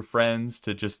shit with your friends,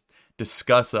 to just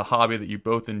discuss a hobby that you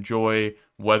both enjoy.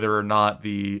 Whether or not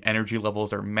the energy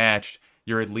levels are matched,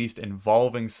 you're at least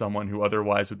involving someone who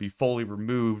otherwise would be fully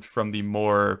removed from the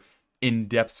more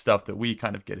in-depth stuff that we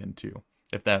kind of get into.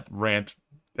 If that rant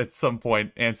at some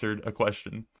point answered a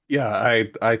question. Yeah,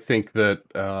 I think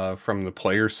that from the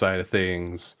player side of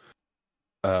things,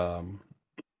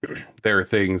 there are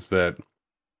things that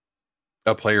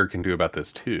a player can do about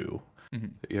this too. Mm-hmm.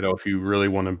 If you really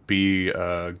want to be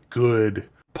a good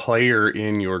player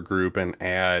in your group and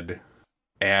add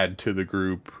to the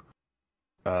group,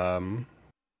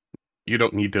 you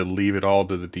don't need to leave it all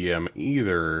to the DM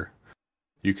either.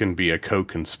 You can be a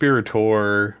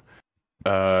co-conspirator.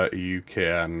 You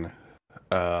can,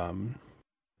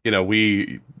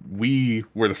 we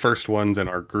were the first ones in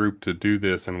our group to do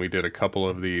this, and we did a couple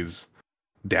of these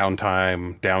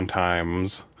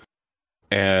downtimes,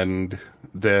 and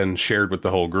then shared with the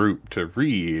whole group to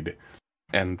read,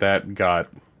 and that got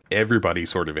everybody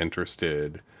sort of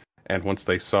interested. And once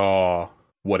they saw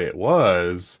what it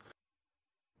was,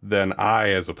 then I,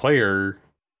 as a player,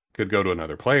 could go to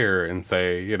another player and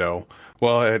say,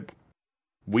 well,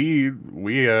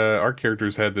 our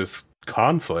characters had this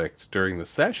conflict during the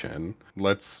session.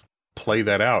 Let's play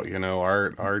that out.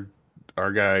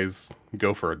 Our guys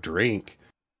go for a drink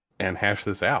and hash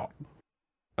this out,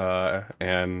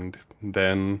 and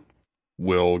then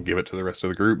we'll give it to the rest of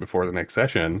the group before the next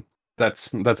session.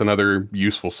 That's another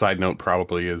useful side note,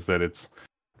 probably, is that it's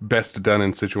best done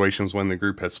in situations when the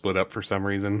group has split up for some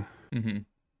reason. Mm-hmm.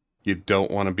 You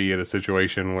don't want to be in a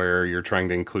situation where you're trying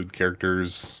to include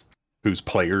characters whose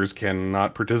players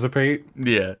cannot participate.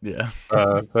 Yeah.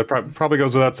 That probably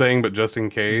goes without saying, but just in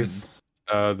case,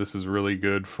 this is really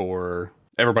good for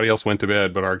everybody else went to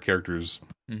bed, but our characters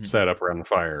sat up around the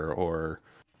fire or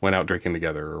went out drinking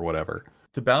together or whatever.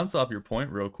 To bounce off your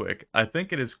point real quick, I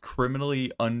think it is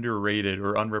criminally underrated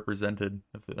or unrepresented,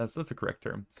 if that's a correct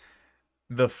term,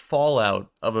 the fallout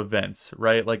of events,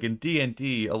 right? Like in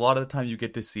D&D, a lot of the time you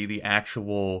get to see the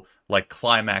actual like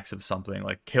climax of something,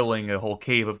 like killing a whole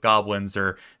cave of goblins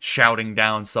or shouting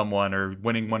down someone or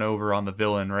winning one over on the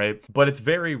villain, right? But it's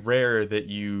very rare that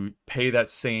you pay that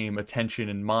same attention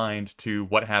and mind to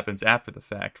what happens after the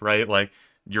fact, right? Like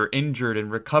you're injured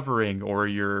and recovering, or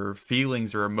your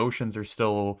feelings or emotions are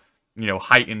still,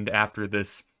 heightened after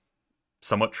this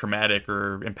somewhat traumatic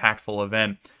or impactful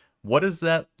event. What does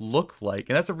that look like?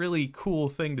 And that's a really cool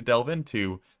thing to delve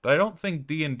into, but I don't think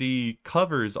D&D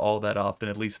covers all that often,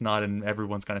 at least not in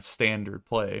everyone's kind of standard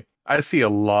play. I see a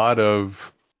lot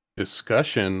of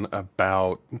discussion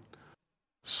about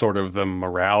sort of the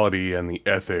morality and the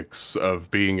ethics of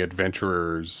being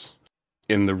adventurers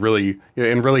in really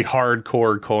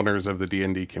hardcore corners of the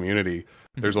D&D community.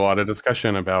 There's a lot of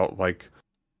discussion about, like,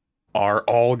 are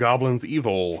all goblins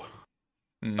evil?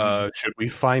 Should we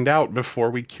find out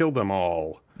before we kill them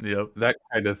all? Yep. That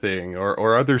kind of thing,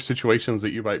 or other situations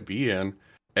that you might be in.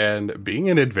 And being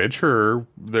an adventurer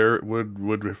there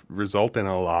would result in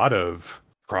a lot of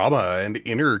trauma and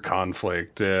inner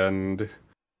conflict and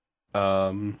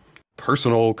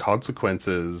personal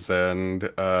consequences, and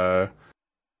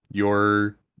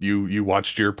you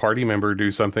watched your party member do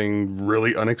something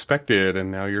really unexpected, and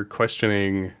now you're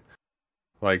questioning,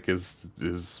 like, is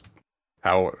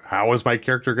how is my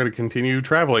character going to continue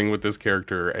traveling with this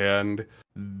character? And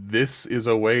this is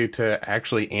a way to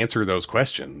actually answer those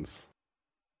questions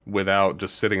without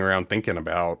just sitting around thinking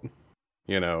about,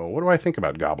 what do I think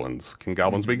about goblins? Can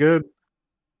goblins be good?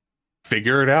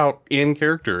 Figure it out in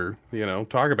character,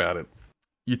 talk about it.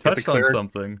 You touched on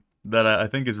something that I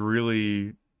think is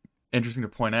really interesting to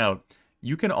point out.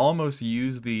 You can almost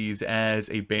use these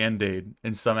as a band-aid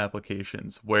in some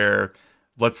applications where,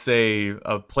 let's say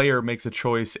a player makes a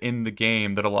choice in the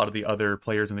game that a lot of the other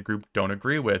players in the group don't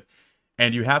agree with,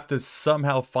 and you have to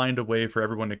somehow find a way for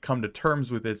everyone to come to terms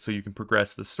with it so you can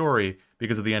progress the story,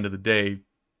 because at the end of the day,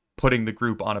 putting the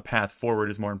group on a path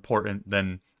forward is more important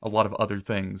than a lot of other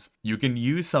things. You can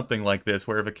use something like this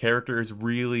where if a character is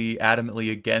really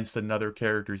adamantly against another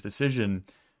character's decision,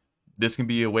 this can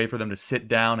be a way for them to sit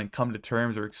down and come to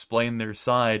terms or explain their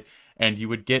side, and you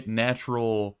would get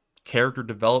natural character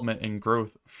development and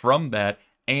growth from that,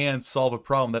 and solve a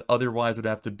problem that otherwise would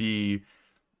have to be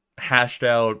hashed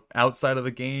out outside of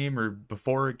the game or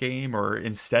before a game or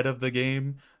instead of the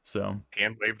game. So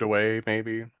hand waved away,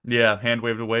 maybe. Yeah, hand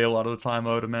waved away a lot of the time,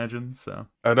 I would imagine. So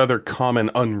another common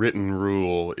unwritten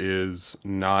rule is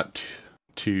not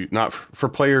for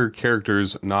player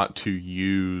characters not to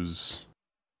use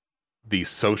the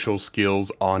social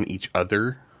skills on each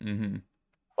other.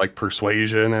 Like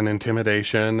persuasion and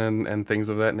intimidation and things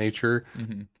of that nature.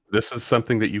 This is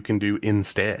something that you can do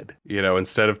instead.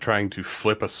 Instead of trying to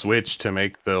flip a switch to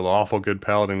make the lawful good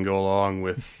paladin go along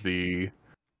with the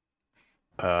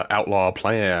outlaw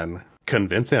plan,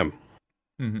 convince him.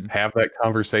 Have that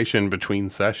conversation between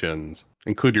sessions.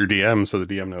 Include your DM so the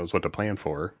DM knows what to plan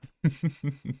for.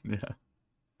 Yeah.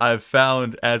 I've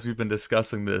found, as we've been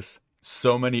discussing this,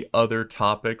 so many other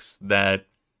topics that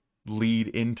lead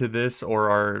into this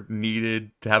or are needed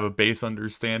to have a base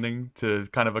understanding to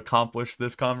kind of accomplish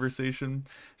this conversation.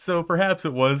 So perhaps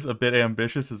it was a bit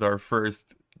ambitious as our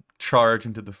first charge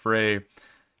into the fray,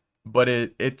 but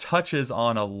it touches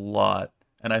on a lot.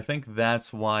 And I think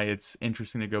that's why it's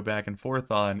interesting to go back and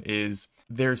forth on, is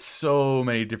there's so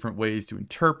many different ways to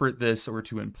interpret this or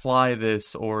to imply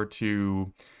this or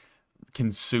to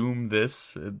consume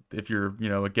this. If you're,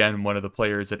 again, one of the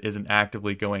players that isn't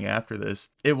actively going after this,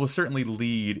 it will certainly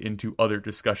lead into other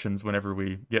discussions whenever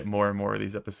we get more and more of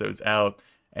these episodes out,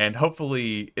 and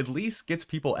hopefully at least gets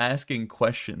people asking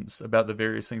questions about the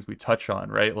various things we touch on,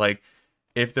 right? Like,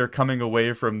 if they're coming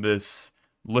away from this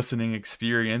listening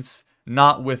experience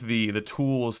not with the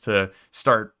tools to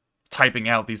start typing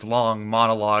out these long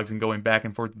monologues and going back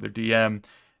and forth with their DM,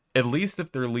 at least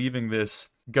if they're leaving this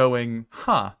going,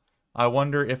 I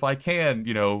wonder if I can,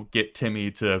 get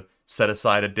Timmy to set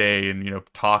aside a day and,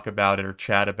 talk about it or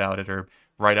chat about it or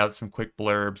write out some quick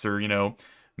blurbs, or,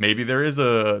 maybe there is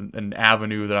an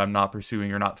avenue that I'm not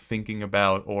pursuing or not thinking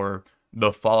about, or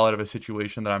the fallout of a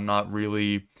situation that I'm not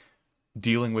really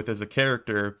dealing with as a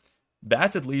character.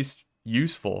 That's at least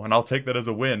useful, and I'll take that as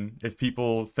a win if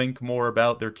people think more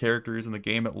about their characters and the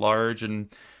game at large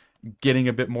and getting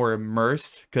a bit more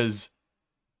immersed, because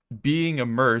being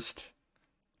immersed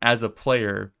as a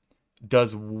player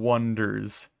does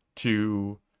wonders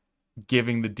to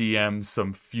giving the DM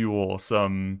some fuel,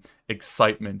 some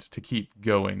excitement to keep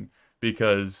going.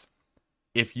 Because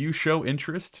if you show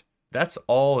interest, that's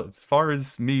all, as far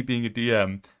as me being a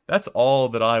DM, that's all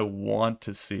that I want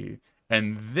to see.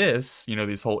 And this,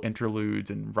 these whole interludes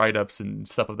and write-ups and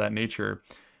stuff of that nature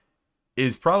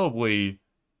is probably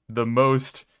the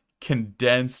most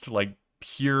condensed, like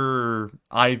pure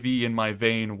IV in my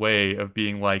vein way of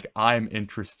being like, I'm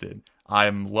interested.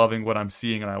 I'm loving what I'm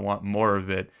seeing and I want more of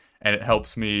it. And it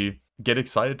helps me get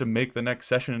excited to make the next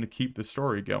session and to keep the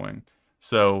story going.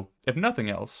 So, if nothing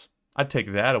else, I'd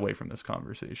take that away from this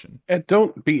conversation. And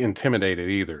don't be intimidated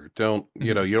either. Don't,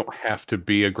 you don't have to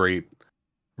be a great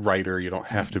writer. You don't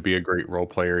have to be a great role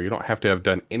player. You don't have to have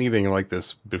done anything like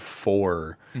this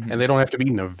before. And they don't have to be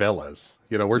novellas.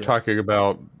 We're talking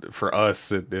about, for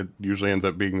us, it usually ends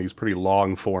up being these pretty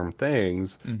long form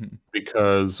things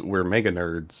because we're mega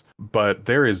nerds. But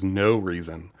there is no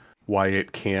reason why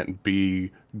it can't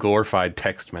be glorified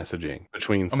text messaging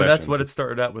between sessions. That's what it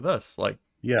started out with us. Like,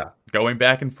 going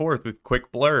back and forth with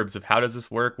quick blurbs of how does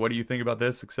this work? What do you think about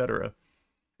this, etc.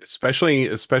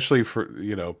 Especially for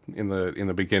in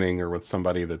the beginning or with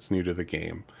somebody that's new to the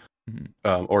game,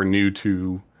 or new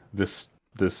to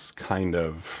this kind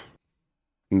of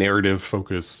narrative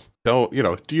focus. You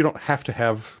don't have to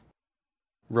have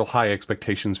real high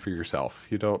expectations for yourself.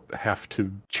 You don't have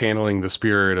to channeling the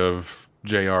spirit of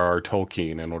J.R.R.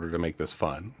 Tolkien in order to make this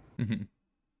fun.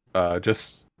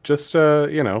 Just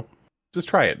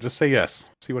try it. Just say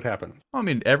yes. See what happens. I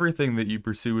mean, everything that you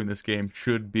pursue in this game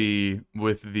should be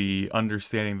with the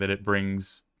understanding that it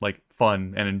brings, like,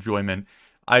 fun and enjoyment.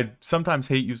 I sometimes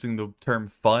hate using the term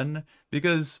fun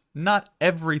because not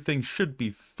everything should be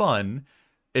fun.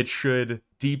 It should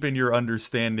deepen your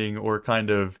understanding or kind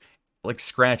of, like,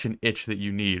 scratch an itch that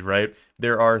you need, right?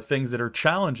 There are things that are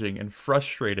challenging and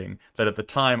frustrating that at the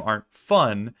time aren't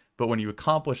fun, but when you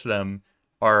accomplish them,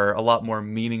 are a lot more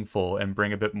meaningful and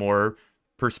bring a bit more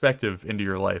perspective into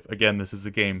your life. Again, this is a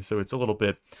game, so it's a little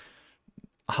bit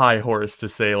high horse to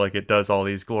say like it does all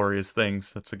these glorious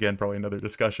things. That's, again, probably another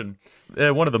discussion.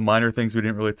 One of the minor things we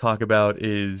didn't really talk about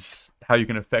is how you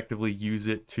can effectively use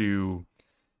it to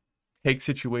take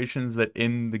situations that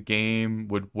in the game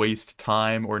would waste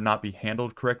time or not be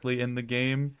handled correctly in the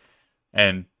game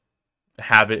and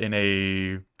have it in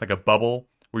a bubble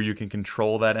where you can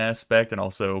control that aspect and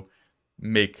also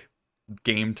make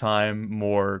game time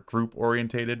more group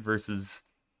orientated versus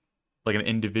like an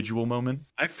individual moment.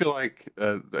 I feel like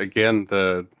again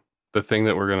the thing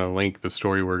that we're going to link, the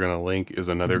story we're going to link, is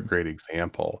another great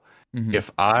example.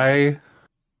 If I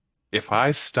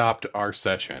stopped our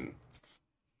session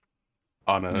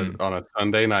on a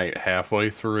Sunday night halfway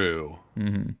through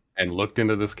and looked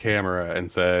into this camera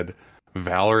and said,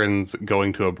 Valoran's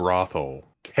going to a brothel,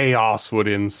 chaos would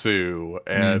ensue,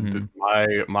 and my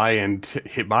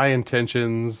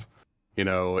intentions,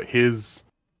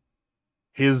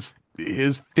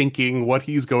 his thinking, what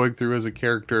he's going through as a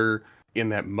character in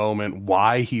that moment,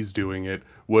 why he's doing it,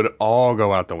 would all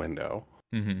go out the window,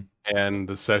 and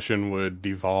the session would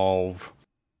devolve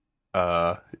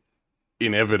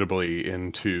inevitably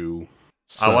into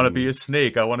I want to be a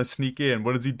snake. I want to sneak in.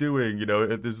 What is he doing?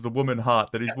 Is the woman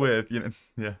hot that he's with? Yeah.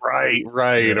 Right.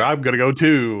 Yeah. I'm gonna go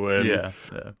too. And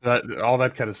all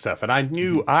that kind of stuff. And I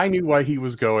knew why he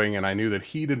was going, and I knew that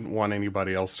he didn't want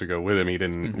anybody else to go with him. He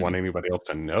didn't want anybody else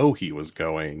to know he was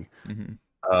going.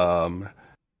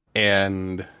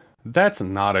 And that's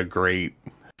not a great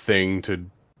thing to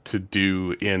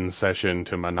do in session,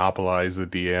 to monopolize the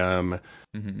DM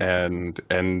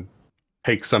and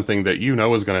take something that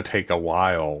is going to take a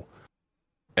while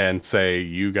and say,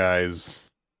 you guys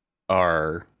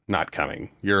are not coming.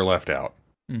 You're left out.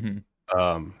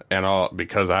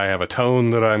 Because I have a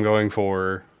tone that I'm going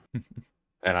for,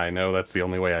 and I know that's the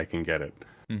only way I can get it.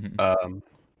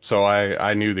 So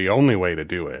I knew the only way to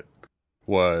do it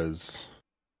was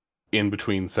in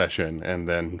between session, and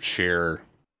then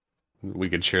we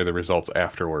could share the results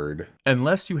afterward.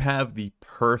 Unless you have the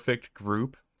perfect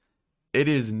group, it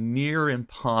is near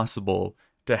impossible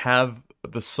to have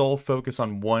the sole focus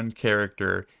on one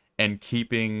character and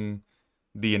keeping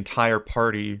the entire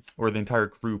party or the entire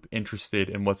group interested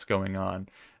in what's going on.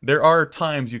 There are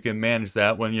times you can manage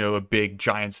that when, a big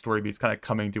giant story beat's kind of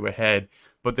coming to a head,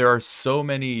 but there are so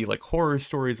many like horror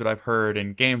stories that I've heard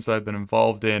and games that I've been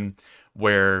involved in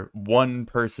where one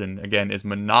person, again, is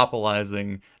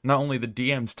monopolizing not only the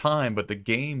DM's time, but the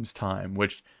game's time,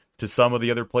 which to some of the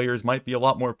other players might be a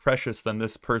lot more precious than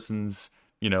this person's,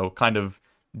 kind of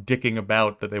dicking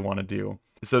about that they want to do.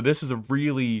 So this is a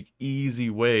really easy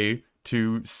way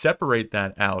to separate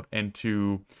that out and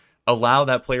to allow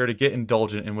that player to get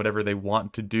indulgent in whatever they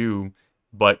want to do,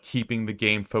 but keeping the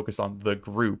game focused on the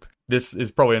group. This is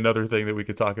probably another thing that we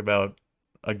could talk about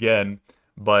again,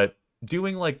 but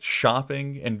doing like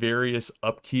shopping and various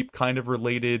upkeep kind of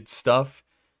related stuff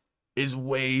is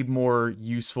way more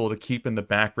useful to keep in the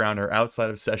background or outside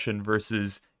of session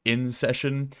versus in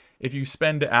session. If you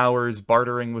spend hours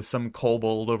bartering with some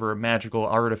kobold over a magical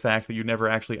artifact that you never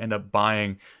actually end up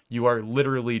buying, you are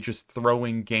literally just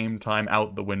throwing game time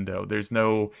out the window. There's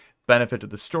no benefit to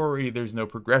the story, there's no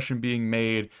progression being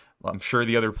made. I'm sure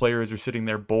the other players are sitting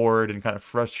there bored and kind of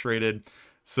frustrated.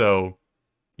 So,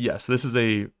 yes, this is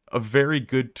a very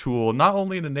good tool, not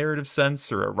only in a narrative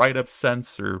sense or a write-up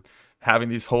sense or having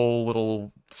these whole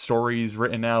little stories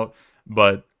written out,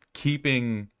 but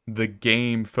keeping the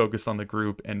game focused on the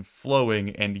group and flowing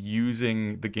and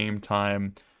using the game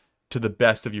time to the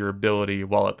best of your ability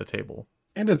while at the table.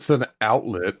 And it's an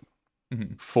outlet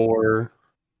Mm-hmm. for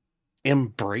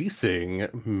embracing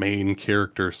main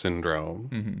character syndrome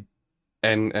Mm-hmm.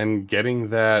 and getting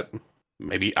that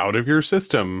maybe out of your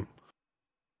system,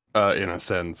 in a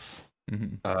sense.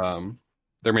 Mm-hmm.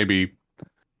 There may be,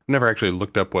 never actually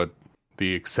looked up what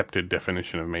the accepted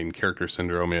definition of main character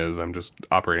syndrome is. I'm just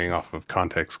operating off of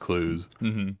context clues.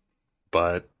 Mm-hmm.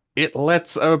 But it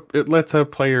lets a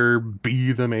player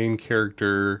be the main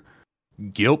character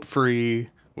guilt-free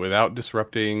without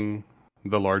disrupting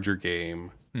the larger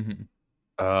game. Mm-hmm.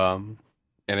 And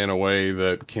in a way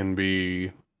that can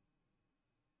be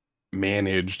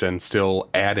managed and still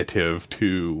additive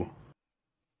to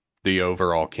the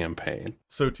overall campaign.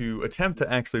 So to attempt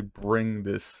to actually bring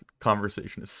this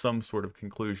conversation to some sort of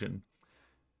conclusion,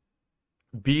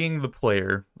 being the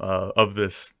player of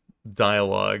this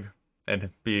dialogue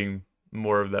and being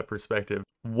more of that perspective,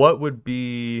 what would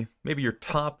be maybe your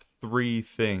top 3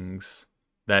 things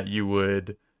that you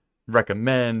would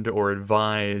recommend or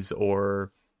advise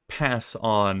or pass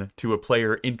on to a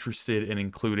player interested in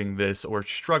including this or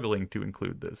struggling to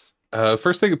include this?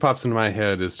 First thing that pops into my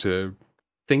head is to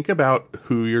think about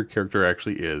who your character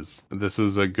actually is. This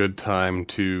is a good time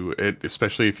to,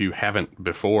 especially if you haven't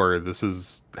before, this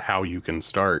is how you can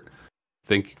start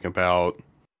thinking about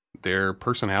their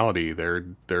personality,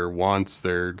 their wants,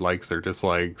 their likes, their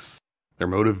dislikes, their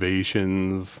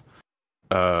motivations,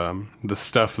 the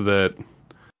stuff that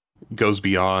goes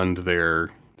beyond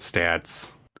their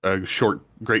stats. A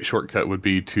great shortcut would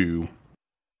be to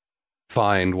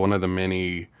find one of the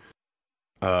many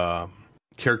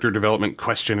character development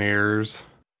questionnaires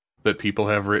that people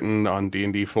have written on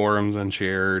D&D forums and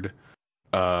shared,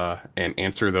 and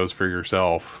answer those for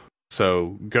yourself.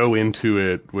 So go into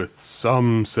it with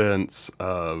some sense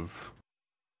of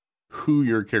who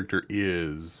your character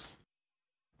is,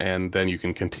 and then you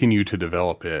can continue to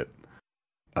develop it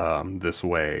this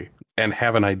way, and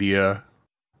have an idea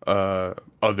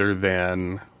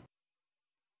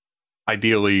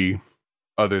ideally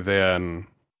other than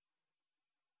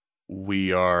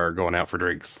we are going out for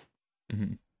drinks,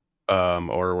 Mm-hmm.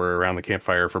 Or we're around the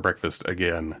campfire for breakfast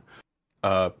again.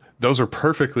 Those are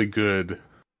perfectly good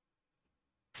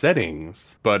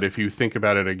settings, but if you think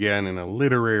about it again in a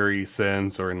literary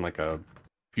sense, or in if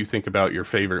you think about your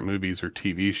favorite movies or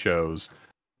TV shows,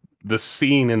 the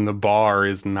scene in the bar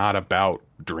is not about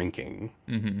drinking.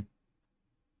 Mm-hmm.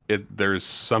 There's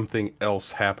something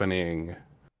else happening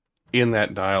in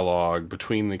that dialogue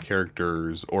between the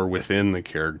characters or within the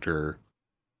character.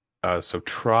 So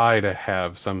try to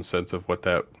have some sense of what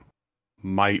that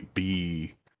might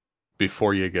be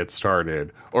before you get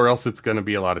started, or else it's going to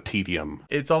be a lot of tedium.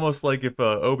 It's almost like if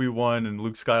Obi-Wan and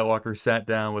Luke Skywalker sat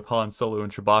down with Han Solo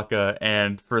and Chewbacca,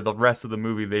 and for the rest of the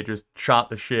movie they just shot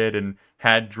the shit and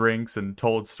had drinks and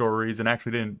told stories and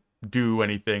actually didn't do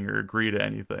anything or agree to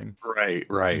anything. Right.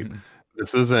 Mm-hmm.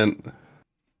 This isn't...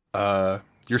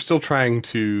 you're still trying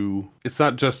to... It's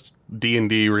not just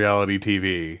D&D reality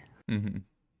TV. Mm-hmm.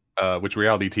 Which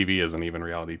reality TV isn't even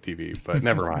reality TV, but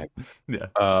never mind.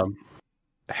 Yeah.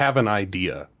 Have an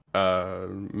idea.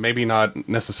 Maybe not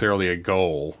necessarily a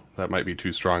goal. That might be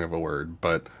too strong of a word,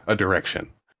 but a direction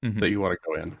that you want to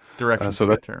go in. Direction. So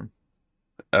that term.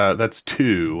 That's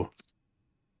 2.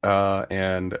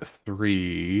 And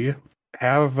 3.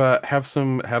 Have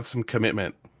some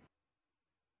commitment.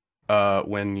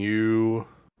 When you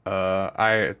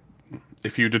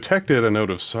if you detected a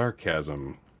note of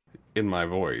sarcasm in my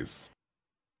voice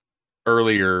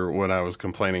earlier when I was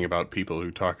complaining about people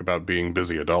who talk about being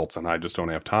busy adults and I just don't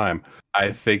have time,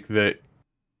 I think that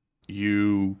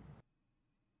you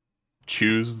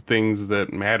choose things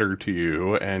that matter to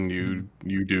you and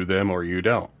you do them or you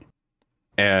don't.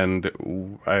 And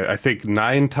I think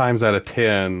 9 times out of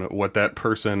 10, what that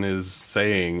person is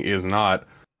saying is not,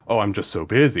 oh, I'm just so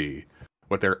busy.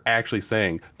 What they're actually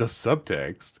saying, the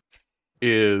subtext,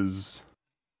 is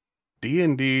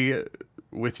D&D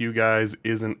with you guys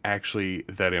isn't actually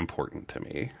that important to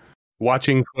me.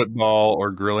 watching football or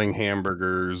grilling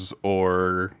hamburgers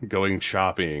or going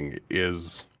shopping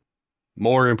is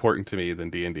more important to me than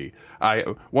D&D. I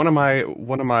one of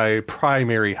my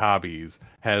primary hobbies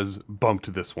has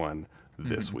bumped this one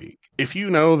this Mhm. week. If you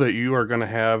know that you are going to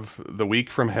have the week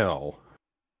from hell,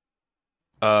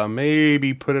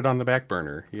 maybe put it on the back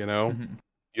burner, you know? Mhm.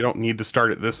 You don't need to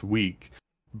start it this week,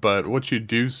 but once you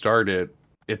do start it,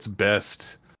 it's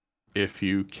best if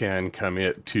you can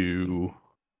commit to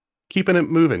keeping it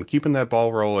moving, keeping that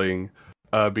ball rolling,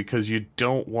 because you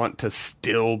don't want to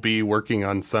still be working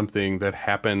on something that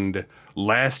happened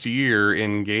last year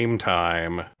in game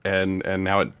time, and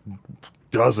now it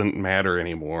doesn't matter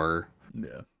anymore.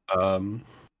 Yeah. Um,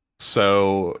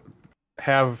 so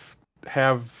have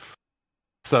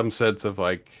some sense of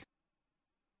like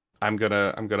I'm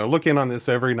gonna look in on this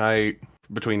every night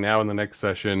between now and the next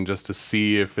session just to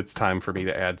see if it's time for me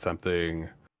to add something,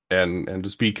 and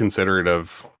just be considerate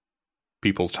of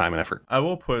people's time and effort. I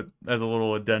will put as a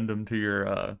little addendum to your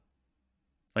I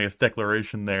guess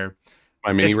declaration there.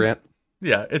 My mini It's rant.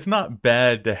 Yeah, it's not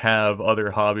bad to have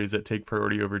other hobbies that take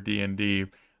priority over D&D.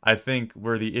 I think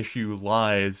where the issue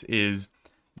lies is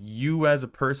you as a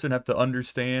person have to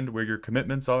understand where your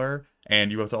commitments are,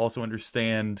 and you have to also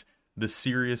understand the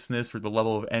seriousness or the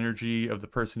level of energy of the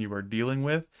person you are dealing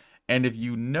with. And if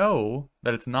you know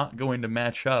that it's not going to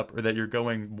match up or that you're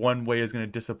going one way is going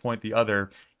to disappoint the other,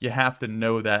 you have to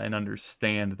know that and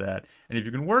understand that. And if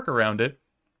you can work around it,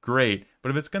 great. But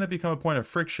if it's going to become a point of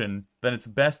friction, then it's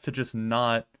best to just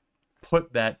not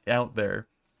put that out there,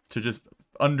 to just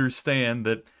understand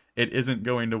that it isn't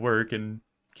going to work and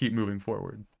keep moving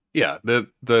forward. Yeah, the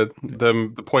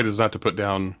point is not to put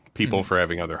down people Hmm. for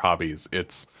having other hobbies.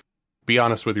 It's be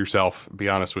honest with yourself, be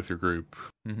honest with your group,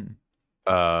 Hmm.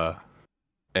 uh,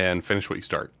 and finish what you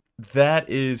start. That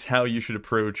is how you should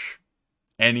approach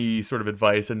any sort of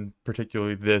advice, and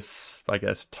particularly this, I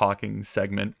guess, talking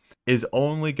segment, is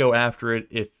only go after it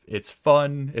if it's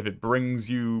fun, if it brings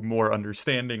you more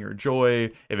understanding or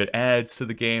joy, if it adds to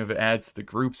the game, if it adds to the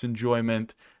group's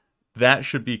enjoyment. That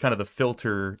should be kind of the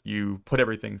filter you put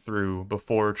everything through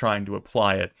before trying to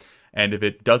apply it. And if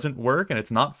it doesn't work and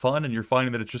it's not fun and you're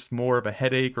finding that it's just more of a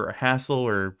headache or a hassle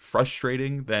or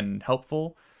frustrating than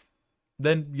helpful,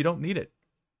 then you don't need it.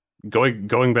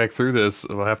 Going back through this,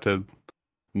 we'll have to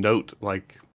note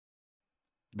like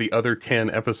the other 10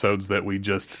 episodes that we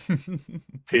just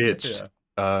pitched,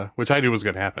 Yeah. which I knew was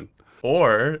going to happen.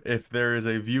 Or if there is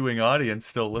a viewing audience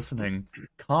still listening,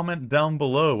 comment down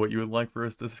below what you would like for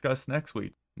us to discuss next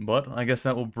week. But I guess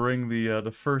that will bring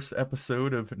the first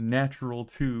episode of Natural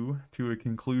 2 to a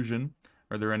conclusion.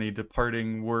 Are there any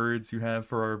departing words you have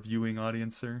for our viewing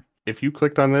audience, sir? If you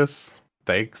clicked on this,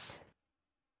 thanks.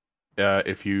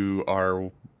 If you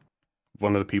are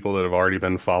one of the people that have already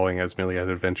been following Asmilia's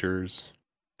adventures,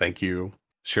 thank you.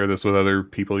 Share this with other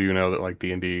people you know that like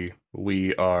D&D.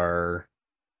 We are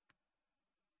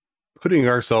putting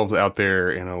ourselves out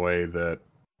there in a way that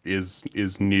is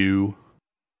new.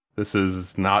 This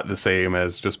is not the same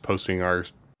as just posting our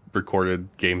recorded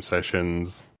game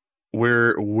sessions.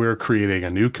 We're creating a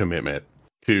new commitment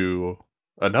to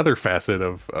another facet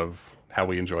of how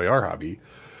we enjoy our hobby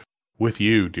with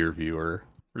you, dear viewer.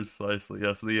 Precisely.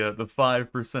 Yes, the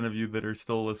 5% of you that are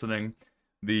still listening,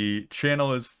 the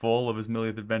channel is full of His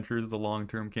Millionth Adventures, the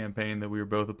long-term campaign that we are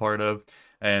both a part of,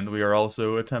 and we are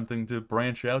also attempting to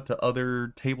branch out to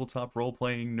other tabletop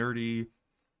role-playing, nerdy,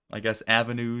 I guess,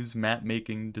 avenues,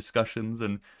 map-making discussions,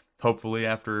 and hopefully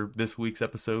after this week's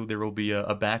episode, there will be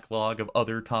a backlog of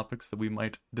other topics that we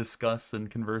might discuss and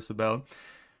converse about.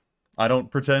 I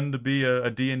don't pretend to be a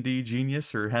D&D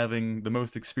genius or having the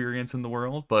most experience in the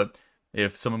world, but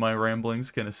if some of my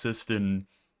ramblings can assist in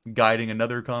guiding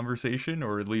another conversation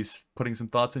or at least putting some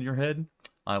thoughts in your head,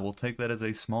 I will take that as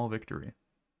a small victory.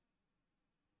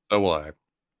 So will I.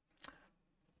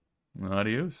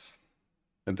 Adios.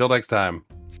 Until next time.